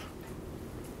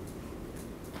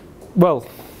 Well,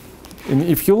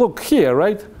 if you look here,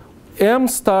 right, m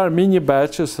star mini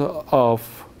batches of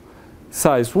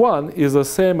size 1 is the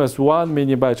same as 1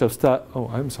 mini batch of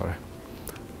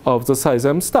of the size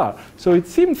m star. So it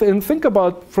seems, and think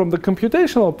about from the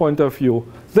computational point of view,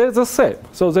 they're the same.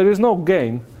 So there is no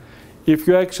gain if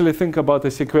you actually think about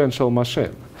a sequential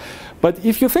machine. But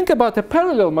if you think about a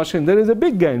parallel machine, there is a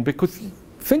big gain, because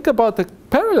think about a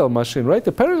parallel machine, right?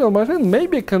 A parallel machine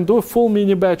maybe can do a full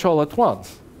mini batch all at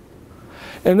once.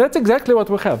 And that's exactly what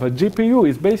we have. A GPU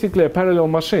is basically a parallel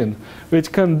machine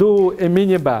which can do a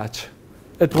mini batch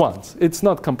at once. It's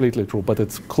not completely true, but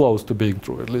it's close to being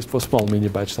true, at least for small mini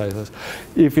batch sizes.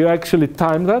 If you actually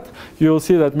time that, you'll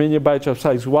see that mini batch of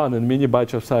size 1 and mini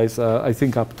batch of size, I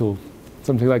think up to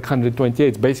something like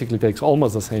 128 basically takes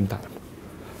almost the same time.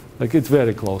 Like, it's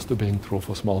very close to being true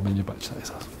for small mini batch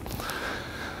sizes.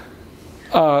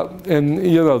 And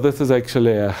this is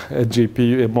actually a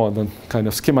GPU, a modern kind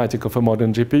of schematic of a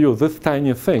modern GPU. These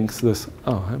tiny things, these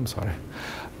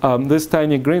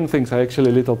tiny green things are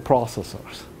actually little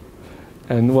processors.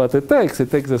 And what it takes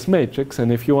this matrix,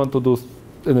 and if you want to do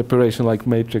an operation like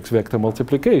matrix vector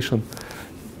multiplication,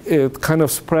 it kind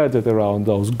of spreads it around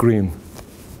those green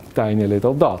tiny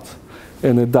little dots,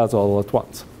 and it does all at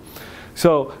once.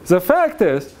 So the fact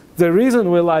is, the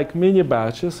reason we like mini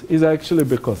batches is actually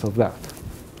because of that,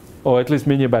 or at least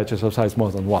mini batches of size more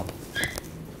than 1.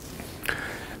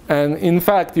 And in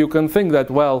fact, you can think that,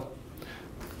 well,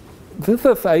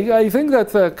 I think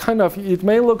that it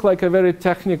may look like a very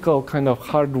technical kind of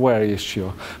hardware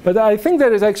issue, but I think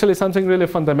there is actually something really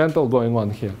fundamental going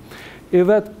on here. Is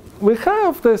that we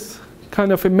have this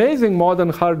kind of amazing modern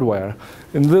hardware.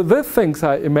 And these things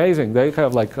are amazing. They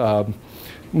have like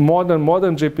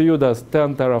modern GPU does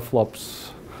 10 teraflops,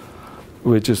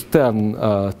 which is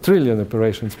 10 trillion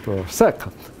operations per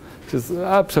second, which is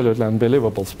absolutely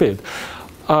unbelievable speed.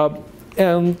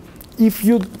 And if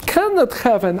you cannot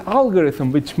have an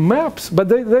algorithm which maps, but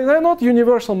they're not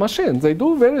universal machines. They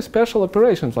do very special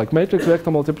operations like matrix vector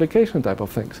multiplication type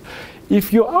of things.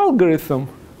 If your algorithm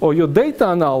or your data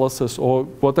analysis or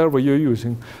whatever you're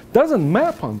using doesn't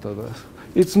map onto this,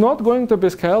 it's not going to be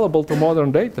scalable to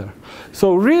modern data.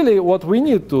 So really what we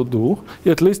need to do,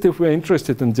 at least if we're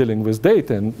interested in dealing with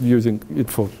data and using it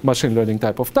for machine learning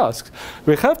type of tasks,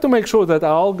 we have to make sure that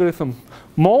our algorithm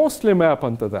mostly map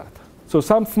onto that. So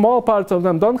some small parts of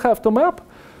them don't have to map,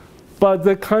 but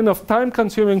the kind of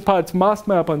time-consuming parts must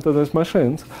map onto these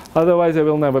machines. Otherwise, they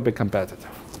will never be competitive.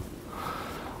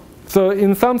 So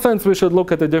in some sense, we should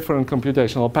look at a different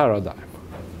computational paradigm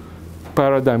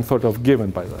sort of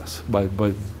given by this,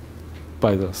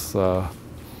 by this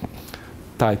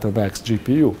Titan X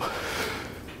GPU.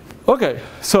 OK,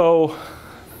 so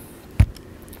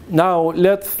now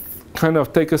let's kind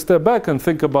of take a step back and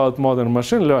think about modern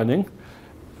machine learning.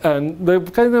 And the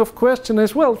kind of question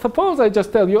is, well, suppose I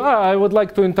just tell you, I would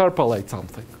like to interpolate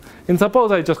something. And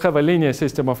suppose I just have a linear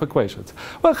system of equations.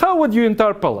 Well, how would you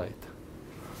interpolate?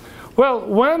 Well,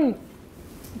 when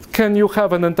can you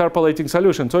have an interpolating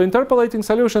solution? So interpolating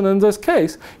solution in this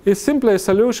case is simply a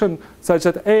solution such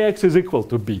that AX is equal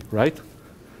to B, right?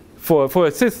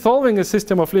 For solving a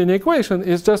system of linear equation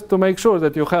is just to make sure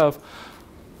that you have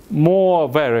more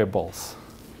variables.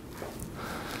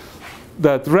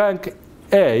 That rank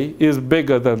A is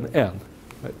bigger than n.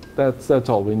 Right? That's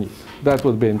all we need. That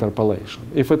would be interpolation.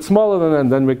 If it's smaller than n,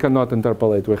 then we cannot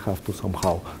interpolate. We have to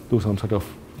somehow do some sort of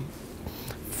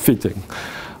fitting.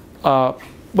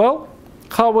 Well,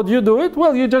 how would you do it?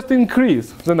 Well, you just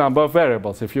increase the number of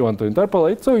variables if you want to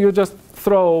interpolate. So you just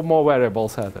throw more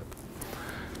variables at it.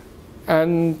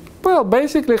 And well,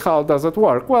 basically, how does it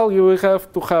work? Well, you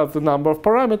have to have the number of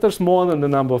parameters more than the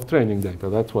number of training data.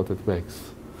 That's what it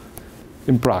makes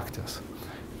in practice.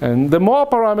 And the more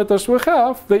parameters we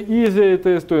have, the easier it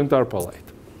is to interpolate.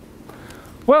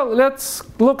 Well, let's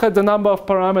look at the number of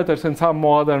parameters in some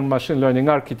modern machine learning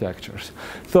architectures.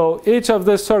 So each of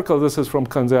these circles, this is from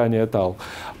Kanziani et al.,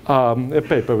 a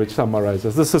paper which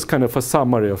summarizes. This is kind of a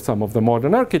summary of some of the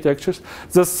modern architectures.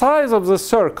 The size of the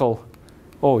circle,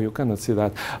 oh, you cannot see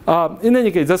that. In any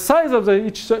case, the size of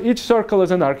each circle is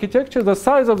an architecture. The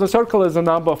size of the circle is the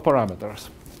number of parameters.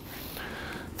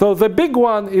 So the big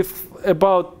one is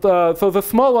about, so the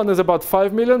small one is about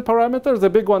 5 million parameters. The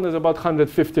big one is about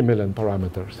 150 million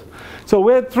parameters. So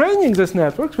we're training these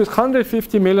networks with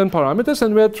 150 million parameters,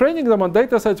 and we're training them on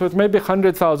data sets with maybe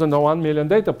 100,000 or 1 million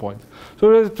data points.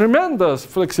 So there's tremendous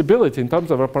flexibility in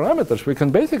terms of our parameters. We can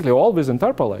basically always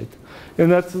interpolate.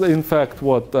 And that's, in fact,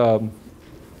 what the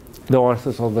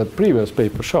authors of that previous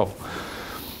paper show.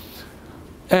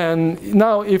 And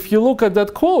now, if you look at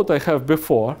that quote I have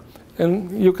before,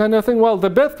 and you kind of think, well, the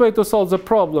best way to solve the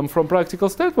problem from practical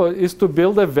standpoint is to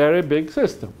build a very big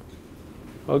system.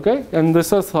 OK? And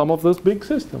this is some of those big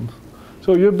systems.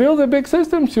 So you build a big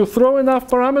system, you throw enough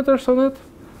parameters on it,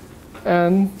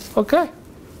 and OK,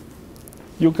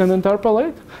 you can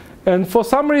interpolate. And for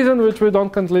some reason which we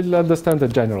don't completely understand,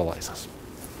 it generalizes.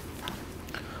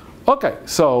 OK,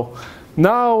 so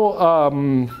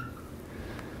now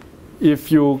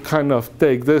if you kind of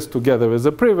take this together with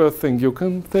the previous thing, you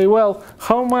can say, well,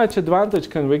 how much advantage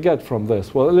can we get from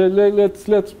this? Well,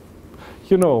 let's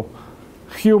you know,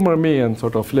 humor me and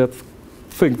sort of let's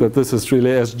think that this is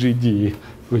really SGD,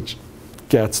 which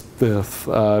gets this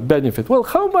benefit. Well,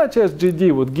 how much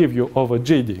SGD would give you over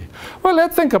GD? Well,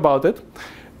 let's think about it.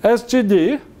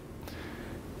 SGD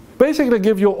basically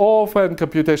give you O(n)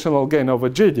 computational gain over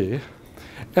GD.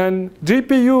 And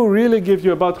GPU really gives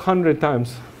you about 100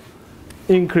 times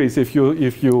increase if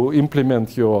you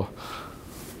implement your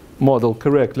model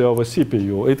correctly over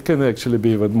CPU. It can actually be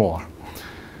even more.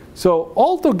 So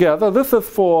altogether, this is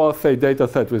for, say, data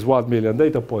set with 1 million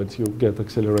data points. You get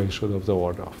acceleration of the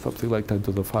order of something like 10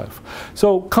 to the 5.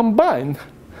 So combined,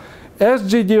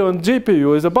 SGD on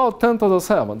GPU is about 10 to the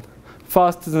 7,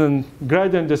 faster than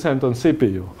gradient descent on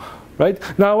CPU. Right?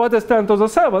 Now, what is 10 to the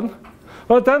 7?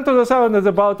 Well, 10 to the 7 is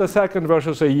about a second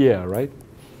versus a year, right?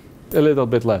 A little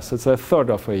bit less. It's a third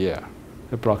of a year,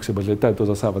 approximately 10 to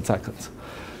the 7 seconds.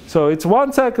 So it's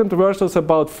 1 second versus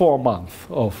about 4 months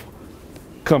of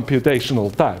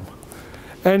computational time.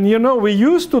 And you know, we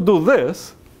used to do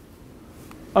this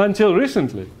until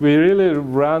recently. We really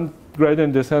ran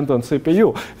gradient descent on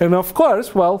CPU. And of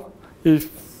course, well, if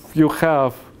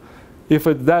If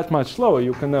it's that much slower,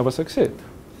 you can never succeed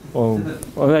on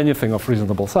anything of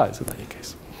reasonable size in any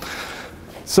case.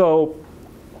 So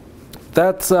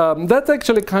that's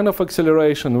actually kind of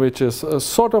acceleration, which is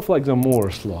sort of like the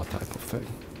Moore's law type of thing.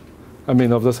 I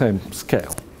mean, of the same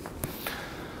scale.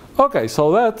 OK,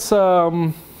 so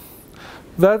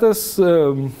that is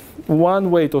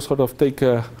one way to sort of take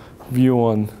a view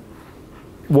on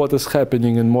what is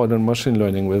happening in modern machine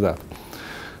learning with that.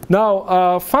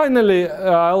 Now, finally,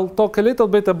 I'll talk a little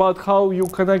bit about how you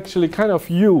can actually kind of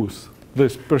use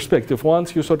this perspective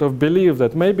once you sort of believe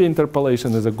that maybe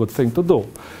interpolation is a good thing to do.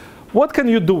 What can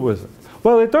you do with it?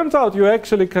 Well, it turns out you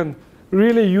actually can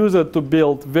really use it to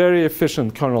build very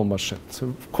efficient kernel machines,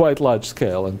 quite large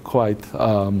scale and quite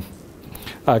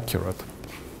accurate.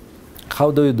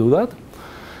 How do you do that?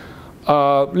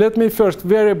 Let me first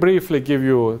very briefly give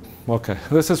you, OK,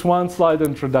 this is one slide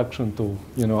introduction to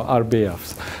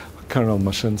RBFs, kernel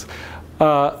machines.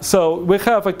 So we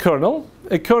have a kernel.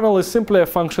 A kernel is simply a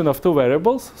function of two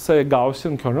variables, say a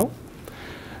Gaussian kernel.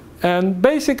 And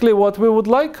basically what we would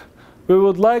like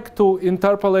to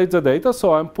interpolate the data.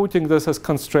 So I'm putting this as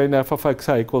constraint f of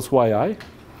xi equals yi.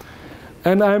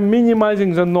 And I'm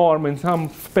minimizing the norm in some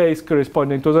space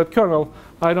corresponding to that kernel.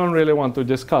 I don't really want to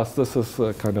discuss. This is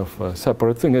kind of a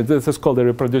separate thing. This is called a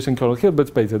reproducing kernel Hilbert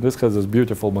space. And this has this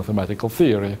beautiful mathematical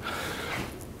theory.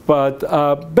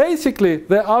 But basically,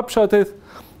 the upshot is,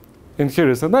 and here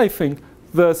is a nice thing,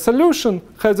 the solution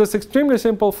has this extremely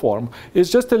simple form. It's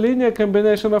just a linear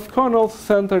combination of kernels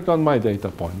centered on my data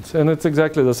points. And it's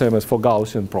exactly the same as for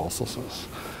Gaussian processes.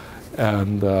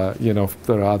 And there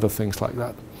are other things like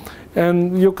that.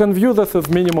 And you can view this as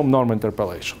minimum norm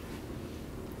interpolation.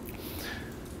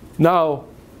 Now,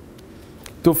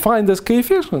 to find this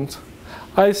coefficient,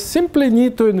 I simply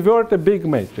need to invert a big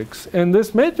matrix. And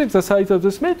this matrix, the size of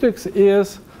this matrix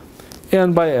is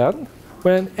n by n,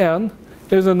 when n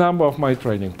is the number of my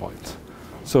training points.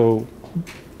 So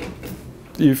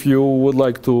if you would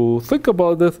like to think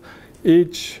about this,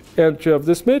 each entry of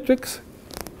this matrix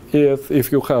is,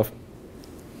 if you have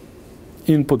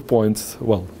input points,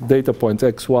 well, data points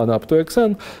x1 up to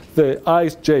xn, the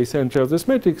ijth entry of this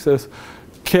matrix is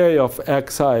k of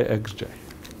xi xj,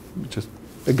 which is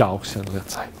a Gaussian,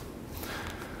 let's say.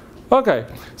 OK,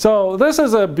 so this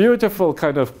is a beautiful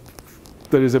kind of,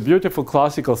 there is a beautiful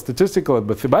classical statistical and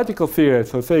mathematical theory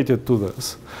associated to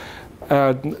this.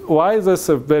 And why is this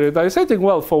a very nice setting?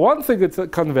 Well, for one thing, it's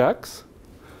convex.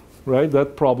 Right?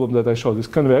 That problem that I showed is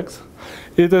convex.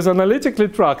 It is analytically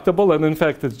tractable, and in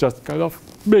fact, it's just kind of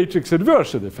matrix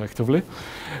inversion, effectively.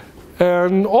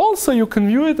 And also, you can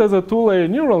view it as a two-layer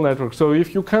neural network. So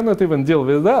if you cannot even deal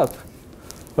with that,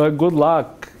 good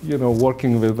luck,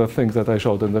 working with the things that I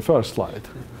showed in the first slide.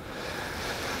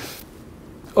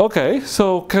 OK,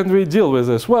 so can we deal with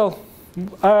this? Well,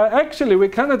 actually, we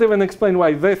cannot even explain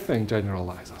why this thing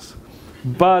generalizes.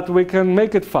 But we can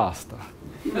make it faster.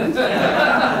 That's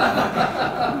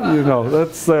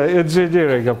the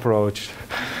engineering approach.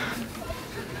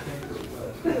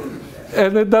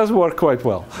 And it does work quite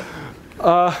well.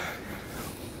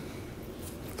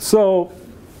 So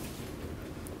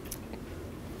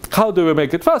how do we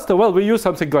make it faster? Well, we use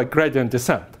something like gradient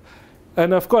descent.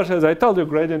 And of course, as I told you,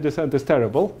 gradient descent is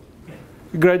terrible.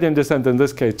 Gradient descent in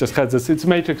this case just has this, it's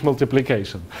matrix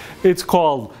multiplication. It's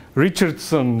called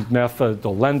Richardson method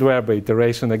or Landweber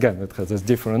iteration. Again, it has its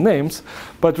different names.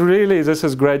 But really, this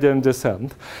is gradient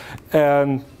descent.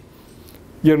 And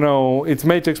it's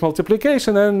matrix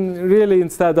multiplication. And really,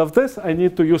 instead of this, I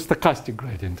need to use stochastic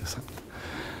gradient descent.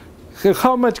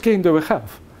 How much gain do we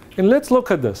have? And let's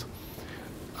look at this.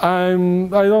 I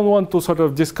don't want to sort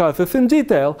of discuss this in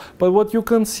detail, but what you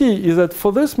can see is that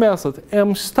for this method,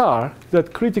 m star,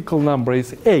 that critical number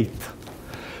is 8.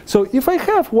 So if I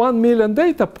have 1 million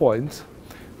data points,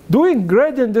 doing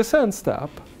gradient descent step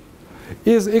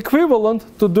is equivalent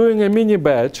to doing a mini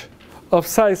batch of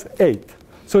size 8.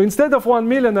 So instead of 1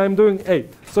 million, I'm doing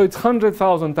 8. So it's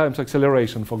 100,000 times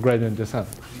acceleration for gradient descent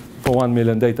for 1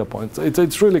 million data points.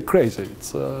 It's really crazy.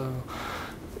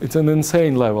 It's an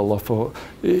insane level of,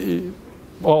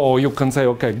 or you can say,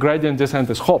 OK, gradient descent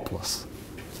is hopeless,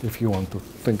 if you want to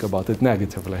think about it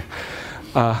negatively.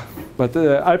 But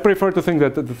I prefer to think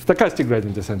that the stochastic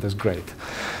gradient descent is great.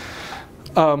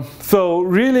 So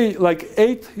really, like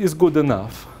 8 is good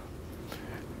enough.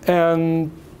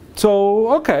 And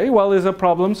so, OK, well, is a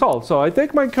problem solved? So I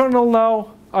take my kernel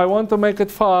now. I want to make it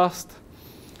fast.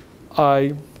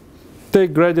 I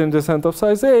take gradient descent of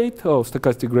size 8,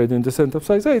 stochastic gradient descent of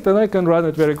size 8, and I can run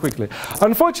it very quickly.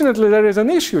 Unfortunately, there is an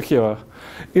issue here,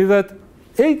 is that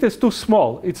 8 is too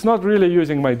small. It's not really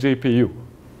using my GPU.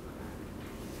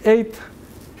 8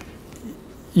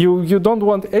 you don't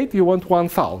want 8, you want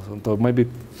 1,000 or maybe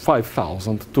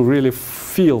 5,000 to really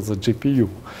feel the GPU.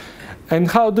 And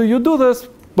how do you do this?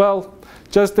 Well,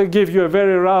 just to give you a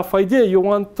very rough idea, you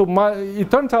want to it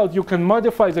turns out you can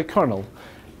modify the kernel.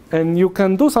 And you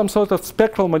can do some sort of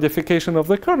spectral modification of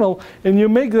the kernel, and you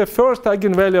make the first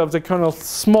eigenvalue of the kernel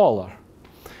smaller.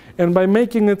 And by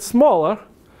making it smaller,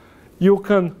 you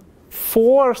can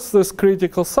force this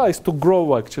critical size to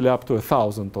grow actually up to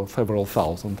 1,000 or several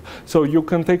thousand. So you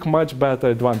can take much better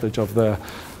advantage of the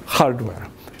hardware.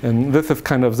 And this is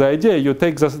kind of the idea. You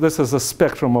take this is a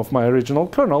spectrum of my original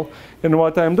kernel, and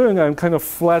what I'm doing, I'm kind of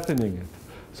flattening it.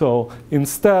 So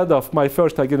instead of my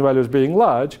first eigenvalues being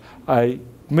large, I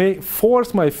may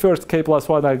force my first k plus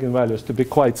 1 eigenvalues to be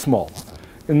quite small.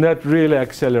 And that really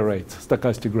accelerates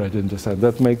stochastic gradient descent.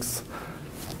 That makes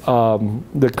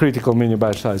the critical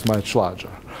mini-batch size much larger.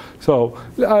 So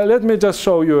let me just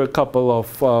show you a couple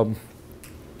of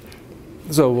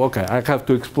so OK, I have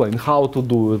to explain how to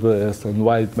do this and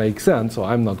why it makes sense. So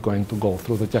I'm not going to go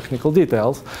through the technical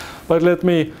details. But let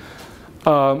me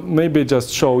maybe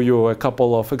just show you a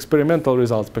couple of experimental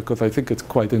results, because I think it's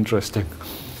quite interesting.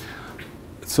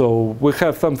 So we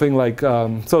have something like,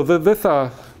 so these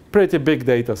are pretty big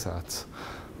data sets.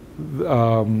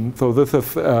 So this is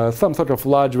some sort of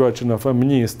large version of a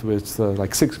MNIST with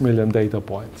like 6 million data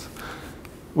points.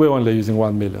 We're only using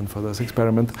 1 million for this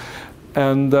experiment.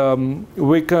 And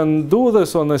we can do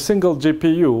this on a single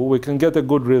GPU. We can get a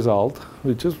good result,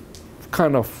 which is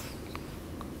kind of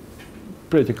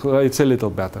pretty close. It's a little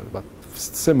better, but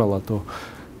similar to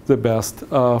the best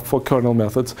for kernel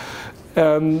methods.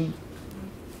 And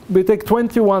we take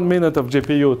 21 minutes of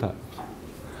GPU time.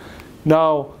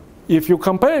 Now, if you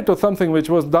compare it to something which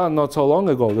was done not so long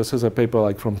ago, this is a paper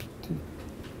like from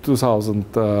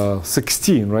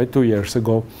 2016, right, 2 years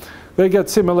ago, they get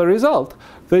similar result.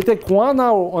 They take 1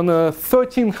 hour on a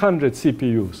 1,300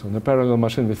 CPUs, on a parallel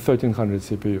machine with 1,300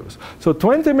 CPUs. So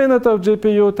 20 minutes of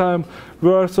GPU time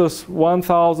versus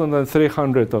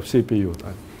 1,300 of CPU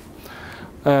time.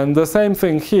 And the same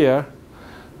thing here.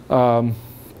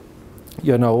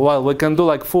 You know, well, we can do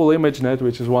like full ImageNet,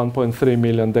 which is 1.3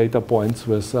 million data points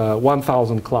with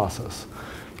 1,000 classes.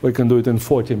 We can do it in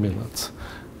 40 minutes,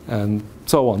 and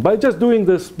so on. By just doing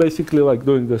this, basically like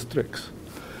doing these tricks.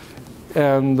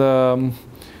 And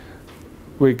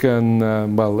we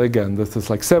can, well, again, this is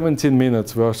like 17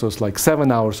 minutes versus like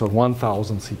 7 hours of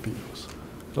 1,000 CPUs.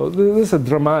 So this is a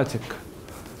dramatic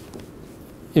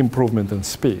improvement in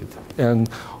speed, and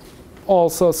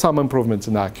also some improvements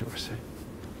in accuracy.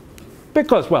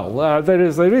 Because, well, there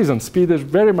is a reason. Speed is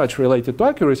very much related to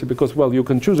accuracy because, well, you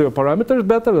can choose your parameters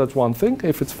better. That's one thing,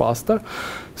 if it's faster.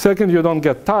 Second, you don't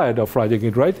get tired of writing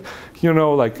it, right? You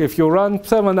know, like if you run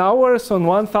 7 hours on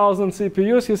 1,000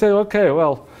 CPUs, you say, OK,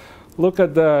 well, look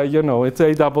at the, you know, it's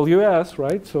AWS,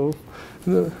 right? So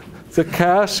the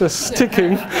cache is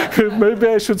ticking. Maybe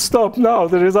I should stop now.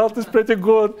 The result is pretty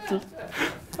good.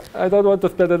 I don't want to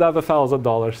spend another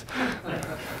 $1,000.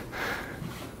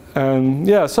 And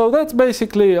yeah, so that's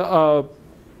basically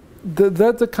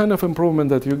that's the kind of improvement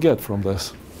that you get from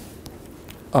this.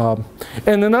 And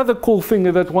another cool thing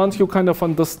is that once you kind of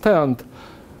understand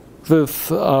this,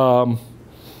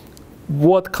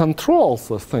 what controls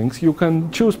those things, you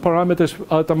can choose parameters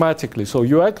automatically. So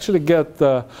you actually get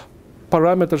the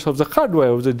parameters of the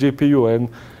hardware of the GPU, and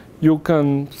you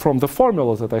can, from the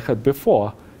formulas that I had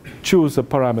before, choose the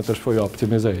parameters for your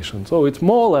optimization. So it's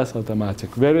more or less automatic.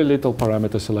 Very little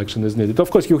parameter selection is needed. Of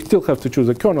course, you still have to choose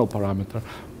a kernel parameter,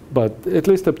 but at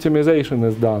least optimization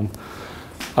is done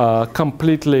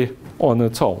completely on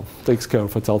its own, takes care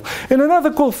of itself. And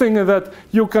another cool thing is that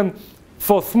you can,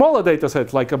 for smaller data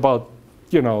sets, like about,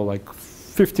 you know, like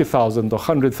 50,000 or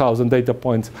 100,000 data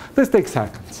points, this takes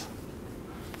seconds.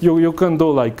 You can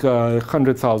do like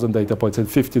 100,000 data points in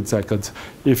 15 seconds.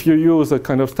 If you use a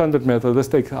kind of standard method, this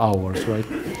takes hours, right?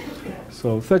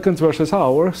 So seconds versus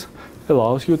hours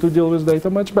allows you to deal with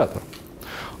data much better.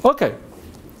 OK.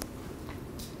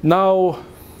 Now,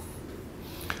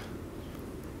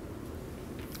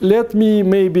 let me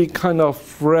maybe kind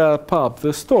of wrap up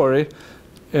the story,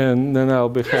 and then I'll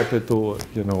be happy to,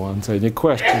 you know, answer any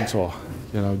questions or,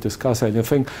 you know, discuss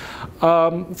anything.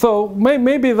 So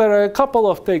maybe there are a couple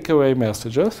of takeaway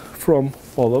messages from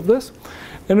all of this.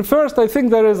 And first, I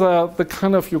think there is the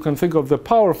kind of, you can think of the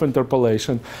power of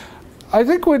interpolation. I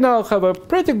think we now have a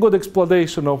pretty good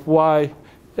explanation of why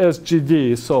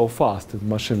SGD is so fast in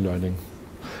machine learning.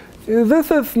 This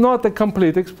is not a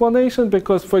complete explanation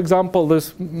because, for example,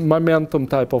 this momentum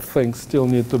type of things still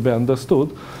need to be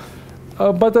understood.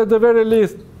 But at the very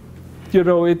least, you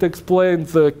know, it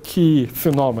explains the key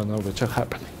phenomena which are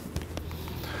happening.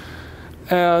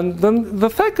 And then the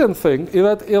second thing is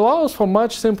that it allows for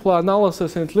much simpler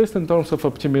analysis, at least in terms of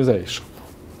optimization.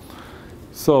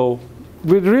 So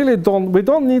we really don't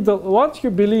need once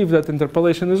you believe that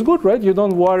interpolation is good, right? You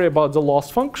don't worry about the loss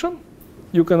function.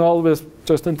 You can always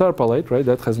just interpolate, right?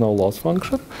 That has no loss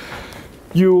function.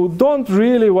 You don't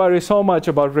really worry so much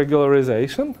about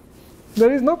regularization.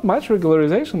 There is not much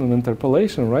regularization in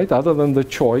interpolation, right? Other than the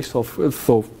choice of,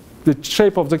 so the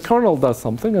shape of the kernel does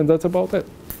something, and that's about it.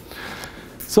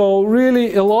 So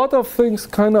really, a lot of things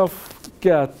kind of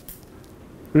get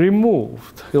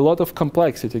removed. A lot of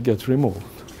complexity gets removed.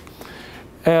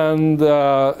 And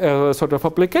as a sort of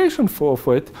application for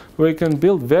it, we can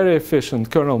build very efficient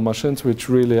kernel machines which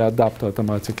really adapt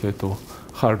automatically to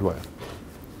hardware.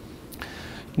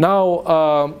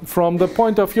 Now, from the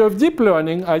point of view of deep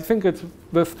learning, I think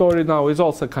the story now is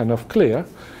also kind of clear,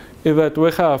 is that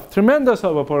we have tremendous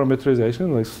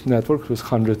overparameterization, this network with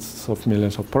hundreds of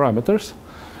millions of parameters.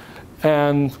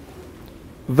 And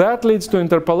that leads to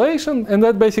interpolation, and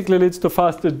that basically leads to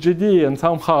fastest GD, and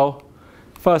somehow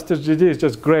fastest GD is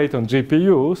just great on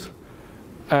GPUs.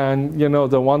 And you know,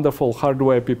 the wonderful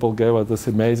hardware people gave us these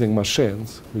amazing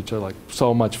machines, which are like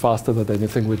so much faster than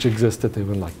anything which existed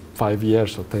even like 5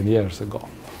 years or 10 years ago.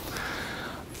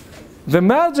 The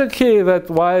magic here is that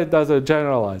why does it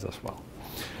generalize as well?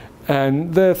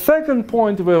 And the second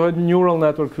point with a neural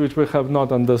network which we have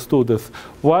not understood is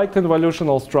why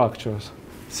convolutional structures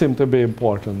seem to be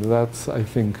important. That's, I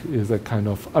think, is a kind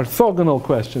of orthogonal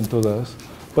question to this,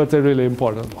 but a really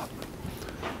important one.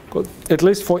 At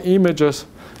least for images,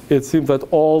 it seems that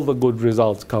all the good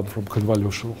results come from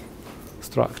convolutional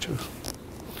structures.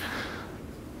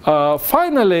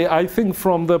 Finally, I think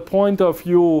from the point of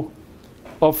view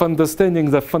of understanding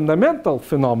the fundamental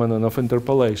phenomenon of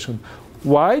interpolation,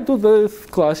 why do these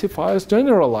classifiers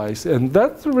generalize? And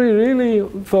that's really,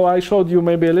 so I showed you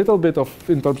maybe a little bit of,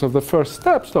 in terms of the first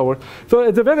steps toward. So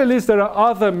at the very least, there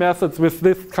are other methods with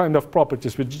this kind of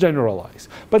properties which generalize,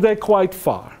 but they're quite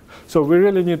far. So we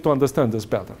really need to understand this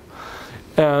better.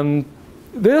 And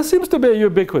there seems to be a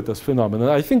ubiquitous phenomenon.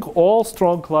 I think all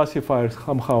strong classifiers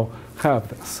somehow have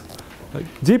this. Like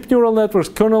deep neural networks,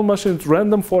 kernel machines,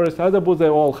 random forest, Adabus, they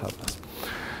all have this.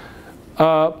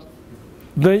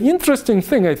 The interesting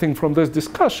thing, I think, from this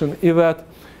discussion is that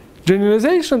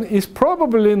generalization is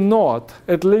probably not,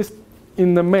 at least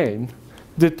in the main,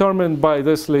 determined by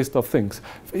this list of things.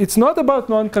 It's not about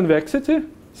non-convexity,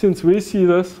 since we see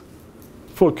this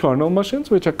for kernel machines,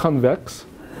 which are convex.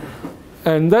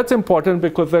 And that's important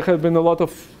because there have been a lot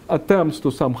of attempts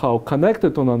to somehow connect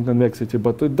it to non-convexity,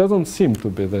 but it doesn't seem to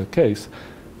be the case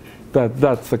that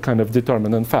that's the kind of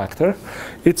determinant factor.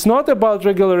 It's not about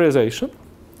regularization,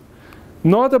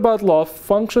 not about loss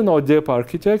function or deep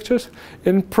architectures,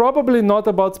 and probably not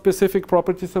about specific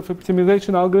properties of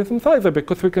optimization algorithms either,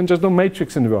 because we can just do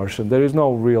matrix inversion. There is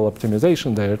no real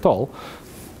optimization there at all.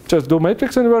 Just do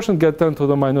matrix inversion, get 10 to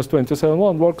the minus 27,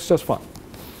 and works just fine.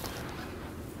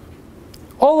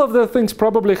 All of the things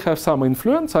probably have some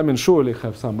influence. I mean, surely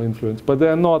have some influence, but they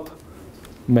are not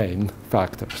main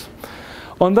factors.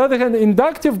 On the other hand,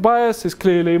 inductive bias is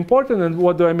clearly important. And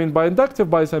what do I mean by inductive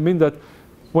bias? I mean that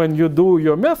when you do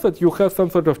your method, you have some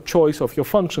sort of choice of your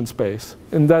function space.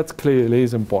 And that clearly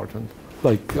is important.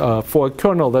 Like for a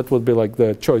kernel, that would be like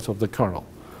the choice of the kernel,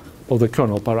 or the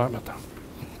kernel parameter.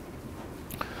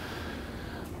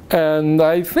 And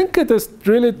I think it is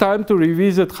really time to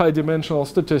revisit high-dimensional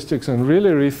statistics and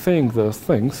really rethink those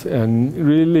things. And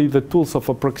really the tools of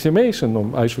approximation,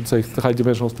 or I should say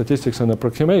high-dimensional statistics and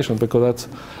approximation, because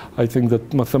that's, I think,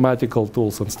 that mathematical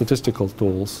tools and statistical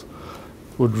tools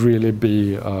would really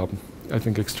be, I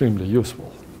think, extremely useful.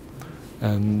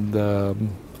 And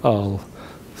I'll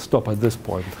stop at this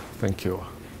point. Thank you.